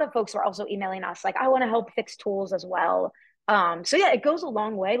 Though a lot of folks were also emailing us like, I want to help fix tools as well. So yeah, it goes a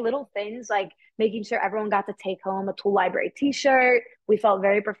long way. Little things like making sure everyone got to take home a tool library t-shirt. We felt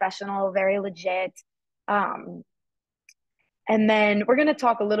very professional, very legit. And then we're going to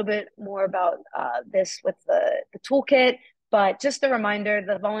talk a little bit more about this with the toolkit. But just a reminder,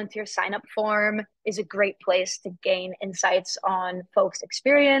 the volunteer sign-up form is a great place to gain insights on folks'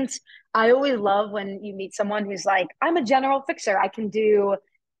 experience. I always love when you meet someone who's like, I'm a general fixer. I can do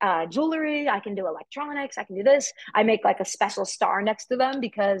jewelry, I can do electronics, I can do this. I make like a special star next to them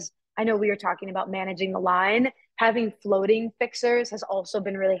because I know we were talking about managing the line. Having floating fixers has also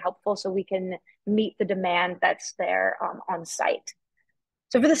been really helpful so we can meet the demand that's there on site.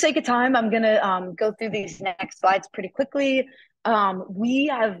 So for the sake of time, I'm going to go through these next slides pretty quickly. We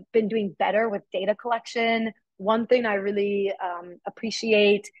have been doing better with data collection. One thing I really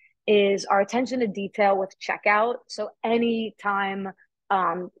appreciate is our attention to detail with checkout. So anytime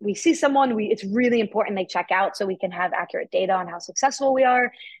we see someone, it's really important they check out so we can have accurate data on how successful we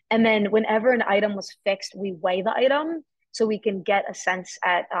are. And then whenever an item was fixed, we weigh the item so we can get a sense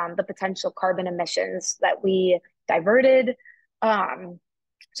at the potential carbon emissions that we diverted.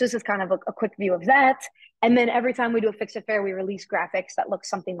 So this is kind of a quick view of that. And then every time we do a Fix It Fair, we release graphics that look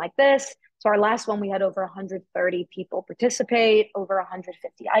something like this. So our last one, we had over 130 people participate, over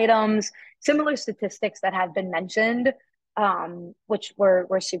 150 items, similar statistics that have been mentioned, which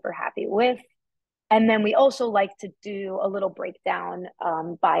we're super happy with. And then we also like to do a little breakdown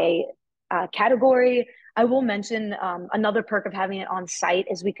by category. I will mention another perk of having it on site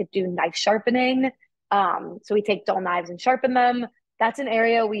is we could do knife sharpening. So we take dull knives and sharpen them. That's an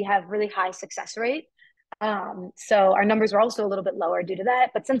area we have really high success rate. So our numbers were also a little bit lower due to that.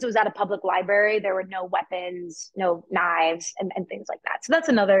 But since it was at a public library, there were no weapons, no knives, and things like that. So that's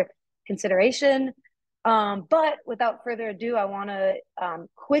another consideration. But without further ado, I want to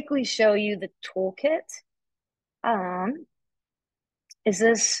quickly show you the toolkit. Is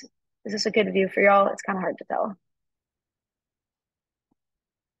this a good view for y'all? It's kind of hard to tell.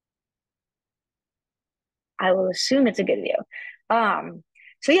 I will assume it's a good view.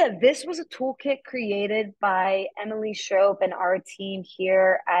 So yeah, this was a toolkit created by Emily Schroep and our team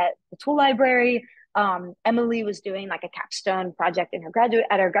here at the Tool Library. Emily was doing like a capstone project in her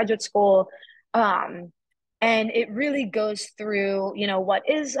graduate school. And it really goes through, what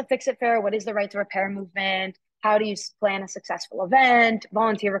is a Fix It Fair? What is the right to repair movement? how do you plan a successful event,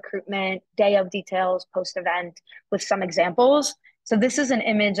 volunteer recruitment, day of details, post-event, with some examples. So this is an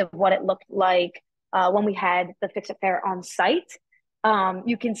image of what it looked like when we had the Fix It Fair on site.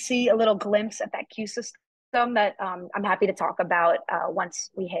 You can see a little glimpse at that queue system that I'm happy to talk about once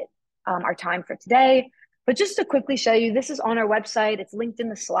we hit our time for today. But just to quickly show you, this is on our website. It's linked in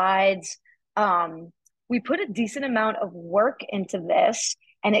the slides. We put a decent amount of work into this,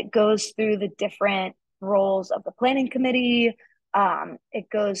 and it goes through the different roles of the planning committee. It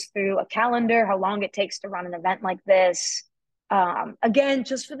goes through a calendar, how long it takes to run an event like this. Again,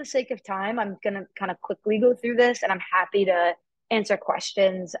 just for the sake of time, I'm going to kind of quickly go through this, and I'm happy to answer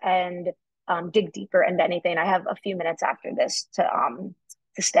questions and dig deeper into anything. I have a few minutes after this to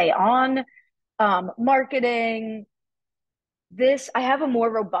stay on. Marketing. This, I have a more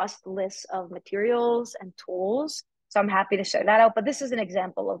robust list of materials and tools, so I'm happy to share that out. But this is an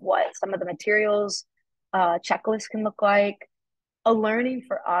example of what some of the materials checklist can look like. A learning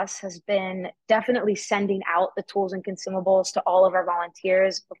for us has been definitely sending out the tools and consumables to all of our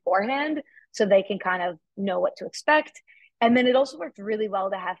volunteers beforehand so they can kind of know what to expect. And then it also worked really well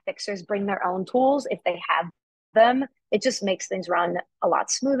to have fixers bring their own tools if they have them. It just makes things run a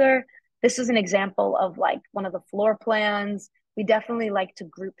lot smoother. This is an example of like one of the floor plans. We definitely like to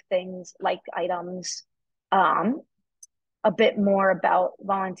group things like items, a bit more about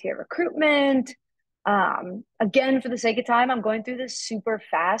volunteer recruitment. Again, for the sake of time, I'm going through this super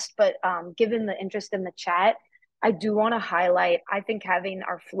fast, but given the interest in the chat, I do want to highlight, I think having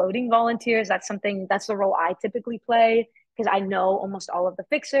our floating volunteers, that's the role I typically play because I know almost all of the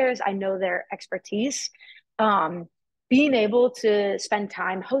fixers, I know their expertise. Being able to spend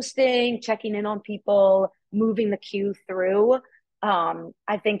time hosting, checking in on people, moving the queue through,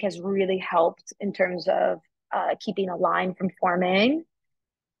 I think has really helped in terms of keeping a line from forming.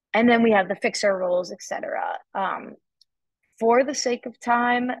 And then we have the fixer roles, etc. For the sake of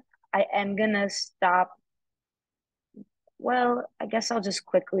time, I am gonna stop. Well, I guess I'll just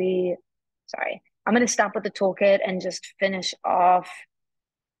quickly, sorry, I'm gonna stop with the toolkit and just finish off.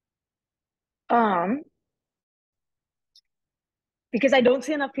 Because I don't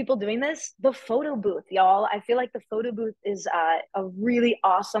see enough people doing this, the photo booth, y'all. I feel like the photo booth is a really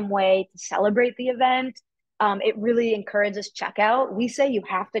awesome way to celebrate the event. It really encourages checkout. We say you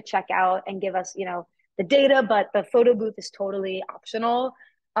have to check out and give us, the data, but the photo booth is totally optional.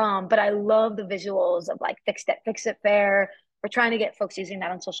 But I love the visuals of like Fix It Fair. We're trying to get folks using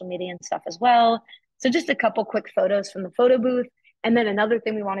that on social media and stuff as well. So just a couple quick photos from the photo booth. And then another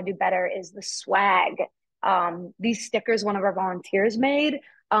thing we want to do better is the swag. These stickers one of our volunteers made,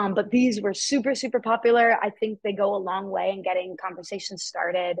 but these were super, super popular. I think they go a long way in getting conversations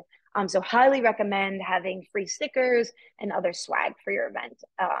started. So highly recommend having free stickers and other swag for your event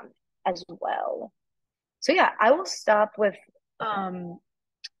as well. So yeah, I will stop with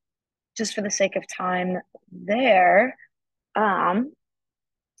just for the sake of time there.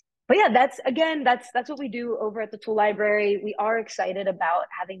 But yeah, that's what we do over at the Tool Library. We are excited about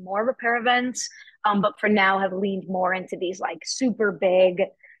having more repair events, but for now have leaned more into these like super big,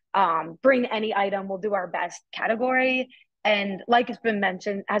 bring any item, we'll do our best category. And like has been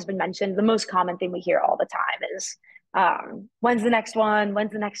mentioned, the most common thing we hear all the time is, when's the next one?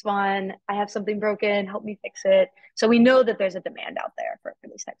 When's the next one? I have something broken, help me fix it. So we know that there's a demand out there for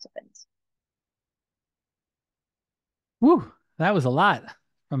these types of things. Woo, that was a lot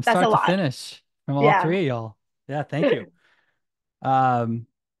from That's a start to lot. finish from all Yeah. three of y'all. Yeah, thank you. I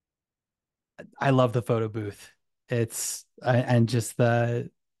love the photo booth. It's and just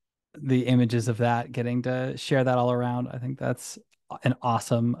the images of that, getting to share that all around. I think that's an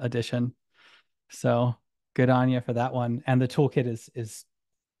awesome addition. So good on you for that one. And the toolkit is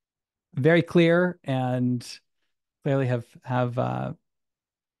very clear and clearly have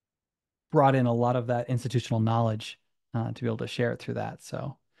brought in a lot of that institutional knowledge to be able to share it through that.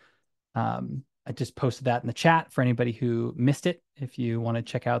 So I just posted that in the chat for anybody who missed it. If you want to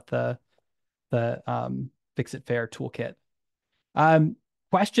check out the Fix It Fair toolkit.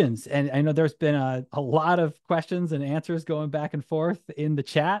 Questions, and I know there's been a lot of questions and answers going back and forth in the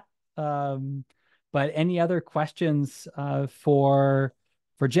chat. But any other questions for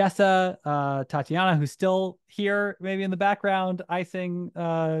Jessa, Tatjana, who's still here, maybe in the background, icing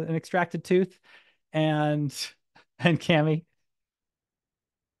an extracted tooth, and Cami?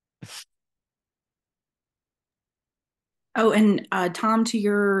 Oh, and Tom, to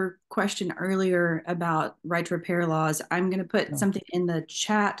your question earlier about right to repair laws, I'm going to put something in the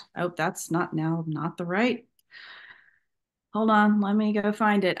chat. Oh, that's not the right. Hold on, let me go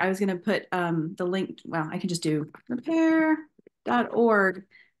find it. I was going to put the link. Well, I can just do repair.org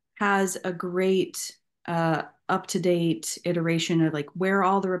has a great up-to-date iteration of like where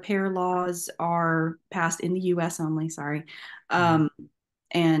all the repair laws are passed in the US only, sorry,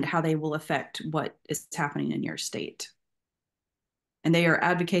 and how they will affect what is happening in your state. And they are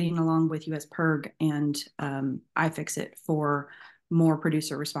advocating along with US PIRG and iFixit for more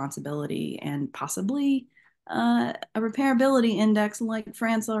producer responsibility and possibly a repairability index like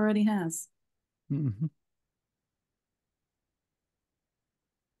France already has. Mm-hmm.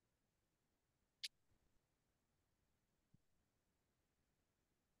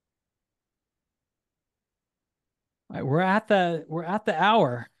 All right, we're at the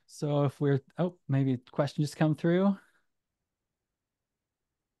hour. So if we're maybe a question just come through.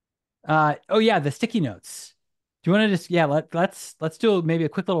 Oh yeah, the sticky notes. Do you want to just let's do maybe a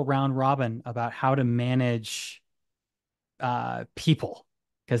quick little round robin about how to manage people,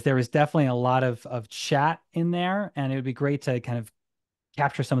 because there was definitely a lot of chat in there, and it would be great to kind of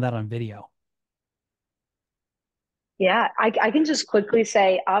capture some of that on video. Yeah, I can just quickly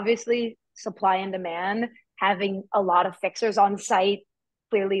say, obviously, supply and demand, having a lot of fixers on site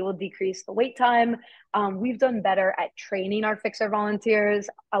clearly will decrease the wait time. We've done better at training our fixer volunteers.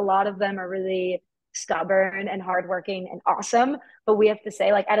 A lot of them are really stubborn and hardworking and awesome, but we have to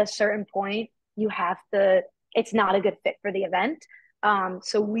say, like, at a certain point, you have to, it's not a good fit for the event.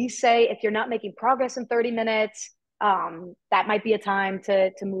 So we say if you're not making progress in 30 minutes, that might be a time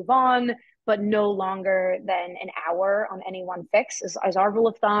to move on, but no longer than an hour on any one fix is our rule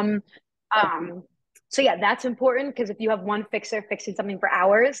of thumb. So yeah, that's important, because if you have one fixer fixing something for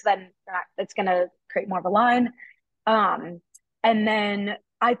hours, then that's going to create more of a line. And then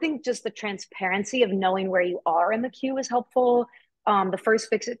I think just the transparency of knowing where you are in the queue is helpful. The first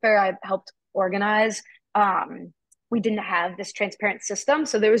Fix It Fair I helped organize, we didn't have this transparent system.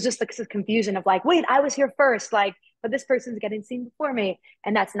 So there was just like this confusion of like, wait, I was here first, like, but this person's getting seen before me.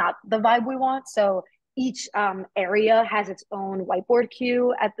 And that's not the vibe we want. So each area has its own whiteboard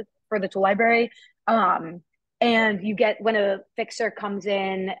queue for the tool library. And you get, when a fixer comes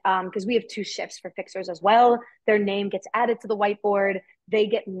in, because we have 2 shifts for fixers as well, their name gets added to the whiteboard. They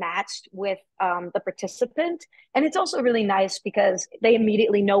get matched with the participant. And it's also really nice because they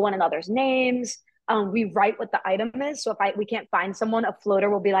immediately know one another's names. We write what the item is. So if we can't find someone, a floater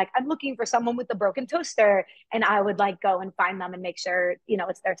will be like, I'm looking for someone with the broken toaster. And I would like go and find them and make sure,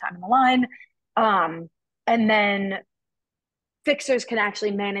 it's their time in the line. And then fixers can actually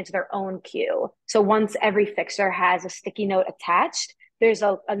manage their own queue. So once every fixer has a sticky note attached, there's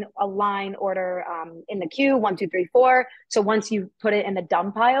a line order in the queue, 1, 2, 3, 4. So once you put it in the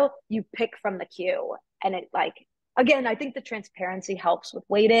dump pile, you pick from the queue. And it, like, again, I think the transparency helps with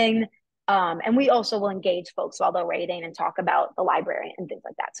waiting. And we also will engage folks while they're waiting and talk about the library and things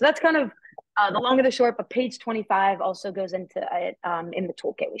like that. So that's kind of the long and the short, but page 25 also goes into it in the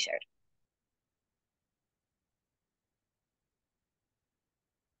toolkit we shared.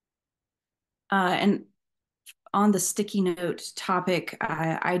 And on the sticky note topic,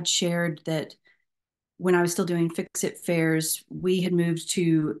 I'd shared that when I was still doing Fix-It fairs, we had moved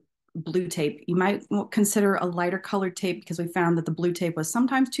to blue tape. You might consider a lighter colored tape, because we found that the blue tape was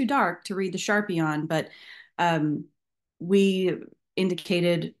sometimes too dark to read the Sharpie on, but we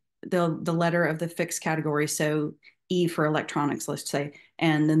indicated the letter of the fix category, so E for electronics, let's say,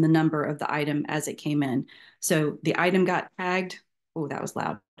 and then the number of the item as it came in. So the item got tagged. Oh, that was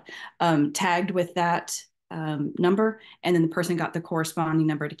loud. Tagged with that number, and then the person got the corresponding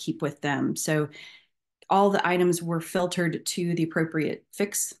number to keep with them. So all the items were filtered to the appropriate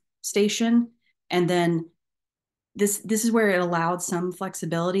fix station. And then this is where it allowed some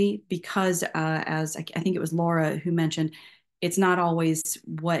flexibility, because as I think it was Laura who mentioned, it's not always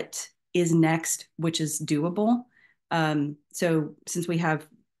what is next, which is doable. So since we have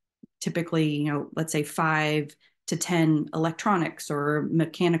typically, let's say 5 to 10 electronics or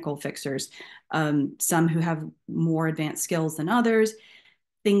mechanical fixers, some who have more advanced skills than others,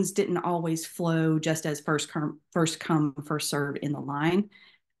 things didn't always flow just as first come, first serve in the line.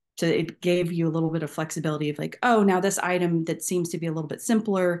 So it gave you a little bit of flexibility of like, oh, now this item that seems to be a little bit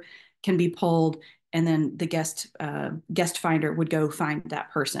simpler can be pulled, and then the guest finder would go find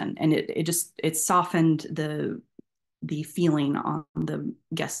that person, and it softened the feeling on the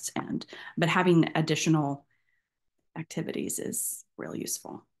guest's end. But having additional activities is really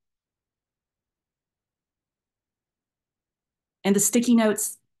useful. And the sticky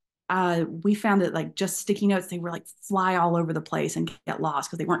notes, we found that like just sticky notes, they were like fly all over the place and get lost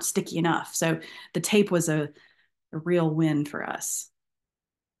because they weren't sticky enough. So the tape was a real win for us.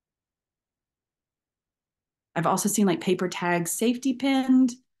 I've also seen like paper tags safety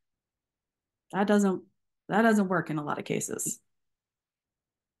pinned. That doesn't work in a lot of cases.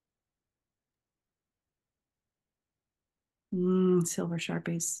 Silver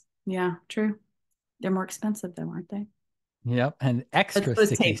Sharpies. Yeah, true. They're more expensive though, aren't they? Yep. And extra Those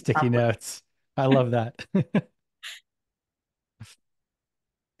sticky, tape, sticky probably. notes. I love that.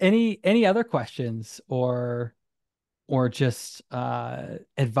 Any other questions or just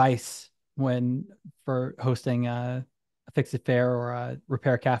advice when for hosting a fix it fair or a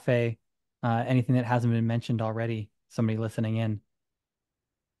repair cafe? Anything that hasn't been mentioned already? Somebody listening in.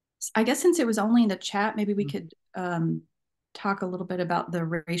 I guess since it was only in the chat, maybe we could talk a little bit about the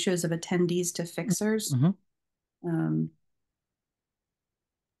ratios of attendees to fixers. Mm-hmm.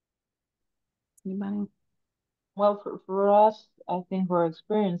 Anybody? Well, for us, I think our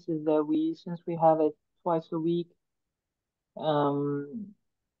experience is that since we have it twice a week, um,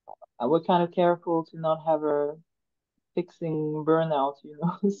 we're kind of careful to not have her fixing burnout,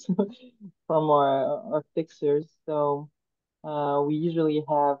 so, from our fixers. So we usually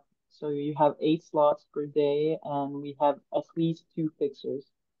have, so you have 8 slots per day, and we have at least 2 fixers,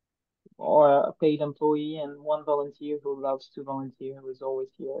 or a paid employee and one volunteer who loves to volunteer, who is always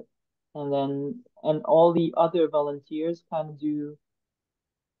here. And all the other volunteers kind of do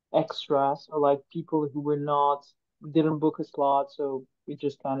extras, or like people who didn't book a slot, so we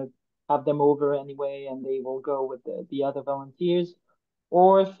just kind of have them over anyway, and they will go with the other volunteers,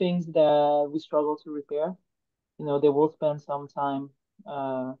 or things that we struggle to repair. They will spend some time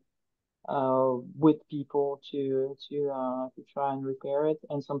uh with people to try and repair it,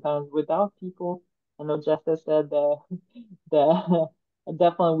 and sometimes without people. I know Jessa said that that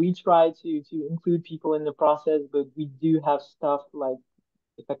definitely we try to include people in the process, but we do have stuff like,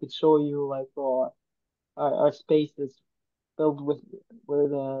 if I could show you, like our space is filled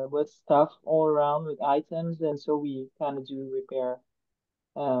with stuff all around, with items, and so we kind of do repair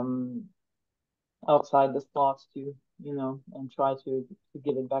um outside the slots too, and try to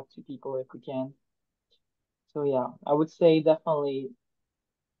give it back to people if we can. So yeah, I would say definitely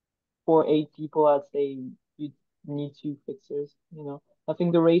for 8 people, I'd say you need 2 fixers. I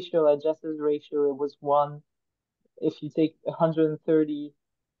think the ratio, Jessa's ratio, it was one. If you take 130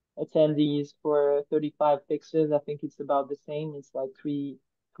 attendees for 35 fixers, I think it's about the same. It's like three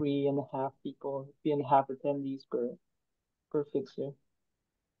and a half people, 3.5 attendees per fixer.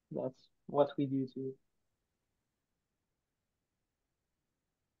 That's what we do too.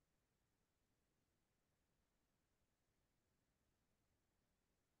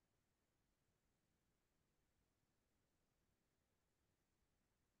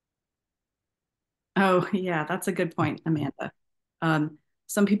 Oh, yeah, that's a good point, Amanda.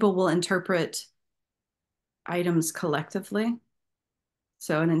 Some people will interpret items collectively.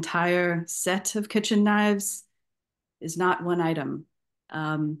 So an entire set of kitchen knives is not one item.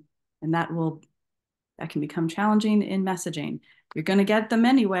 And that can become challenging in messaging. You're going to get them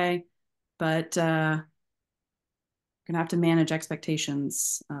anyway, but you're going to have to manage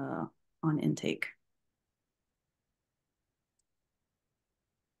expectations on intake.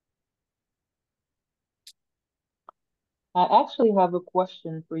 I actually have a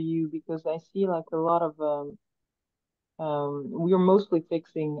question for you, because I see like a lot of we are mostly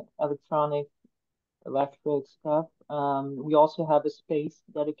fixing electric stuff. We also have a space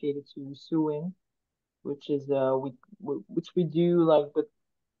dedicated to sewing, which is which we do, like, but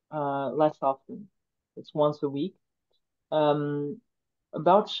less often. It's once a week. Um,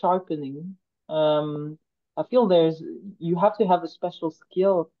 about sharpening, I feel you have to have a special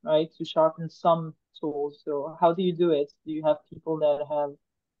skill, right, to sharpen some tools. So how do you do it? Do you have people that have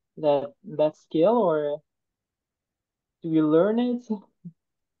that skill, or do you learn it?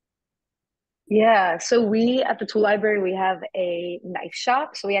 Yeah, so we at the tool library, we have a knife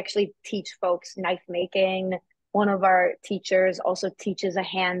shop. So we actually teach folks knife making. One of our teachers also teaches a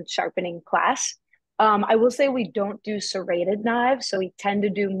hand sharpening class. I will say we don't do serrated knives, so we tend to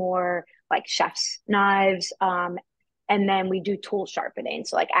do more like chef's knives. And then we do tool sharpening,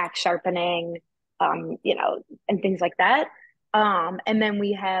 so like axe sharpening, and things like that. And then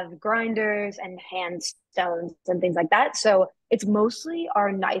we have grinders and hand stones and things like that. So it's mostly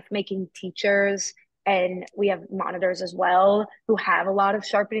our knife making teachers, and we have monitors as well who have a lot of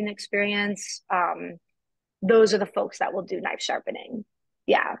sharpening experience. Those are the folks that will do knife sharpening.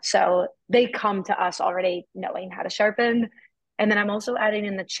 Yeah, so they come to us already knowing how to sharpen. And then I'm also adding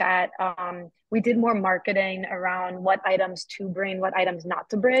in the chat, we did more marketing around what items to bring, what items not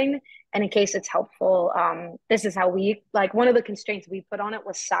to bring. And in case it's helpful, this is how like, one of the constraints we put on it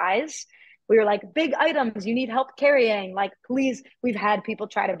was size. We were like, big items you need help carrying. Like, please, we've had people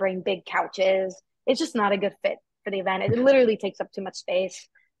try to bring big couches. It's just not a good fit for the event. It literally takes up too much space.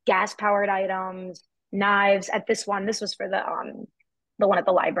 Gas powered items, knives. At this was for the one at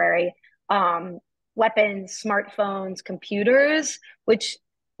the library. weapons, smartphones, computers, which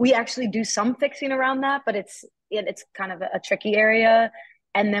we actually do some fixing around that, but it's kind of a tricky area.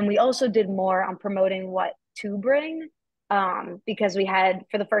 And then we also did more on promoting what to bring, because we had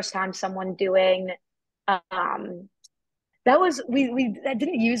for the first time someone doing that was we I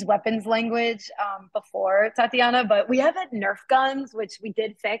didn't use weapons language before, Tatjana, but we have had Nerf guns, which we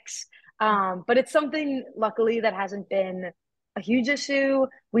did fix. But it's something luckily that hasn't been a huge issue.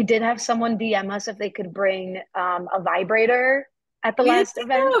 We did have someone DM us if they could bring a vibrator at the We did last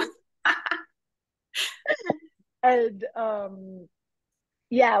event. too. And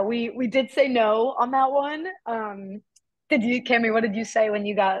yeah, we did say no on that one. Did you, Cammy, what did you say when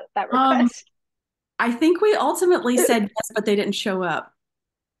you got that request? I think we ultimately said yes, but they didn't show up.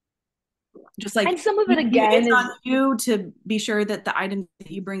 Just like And some of it again it's is, on you to be sure that the item that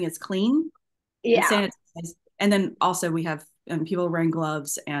you bring is clean and yeah. sanitized. And then also we have people wearing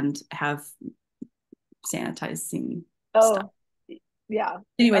gloves and have sanitizing stuff. Oh, yeah.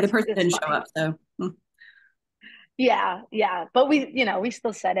 Anyway, the person It's didn't show funny. up, so Yeah, yeah. But we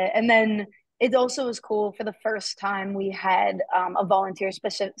still said it. And then it also was cool for the first time we had a volunteer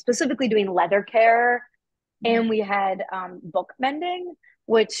specifically doing leather care, and we had book mending,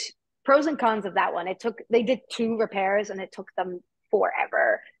 which pros and cons of that one. They did 2 repairs and it took them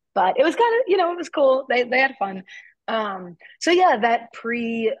forever. But it was kind of, it was cool. They had fun. So yeah, that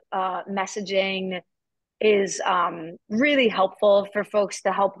pre messaging is really helpful for folks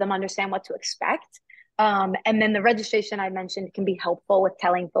to help them understand what to expect. And then the registration I mentioned can be helpful with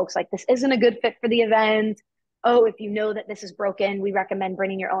telling folks like this isn't a good fit for the event. Oh, if you know that this is broken, we recommend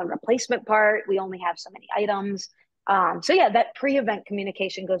bringing your own replacement part. We only have so many items. So yeah, that pre-event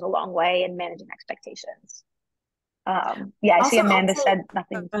communication goes a long way in managing expectations. Yeah, I see Amanda said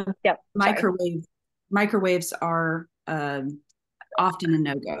nothing. Yep, sorry. Microwaves are often a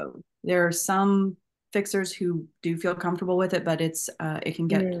no-go. There are some fixers who do feel comfortable with it, but it can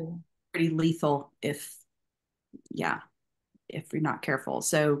get pretty lethal if you're not careful.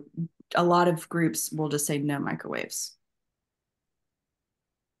 So a lot of groups will just say no microwaves.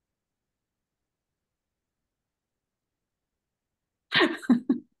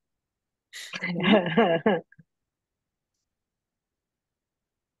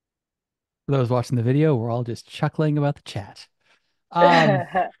 For those watching the video, we're all just chuckling about the chat.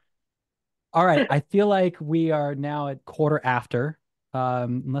 All right, I feel like we are now at quarter after.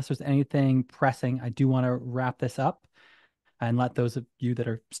 Unless there's anything pressing, I do want to wrap this up and let those of you that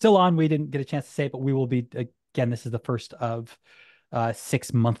are still on, we didn't get a chance to say it, but we will be, again, this is the first of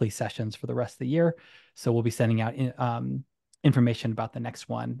 6 monthly sessions for the rest of the year. So we'll be sending out information about the next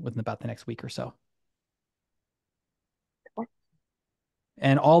one within about the next week or so.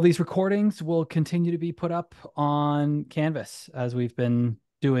 And all these recordings will continue to be put up on Canvas as we've been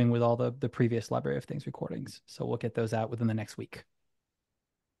doing with all the previous Library of Things recordings. So we'll get those out within the next week.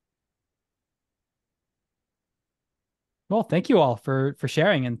 Well, thank you all for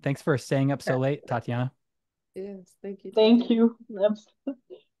sharing, and thanks for staying up so late, Tatjana. Yes, thank you. Thank you.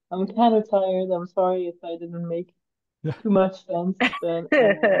 I'm kind of tired. I'm sorry if I didn't make too much sense,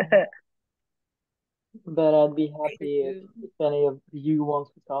 but I'd be happy if any of you want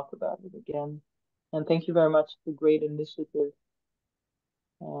to talk about it again. And thank you very much for the great initiative,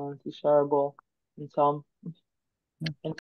 to Shareable and Tom. And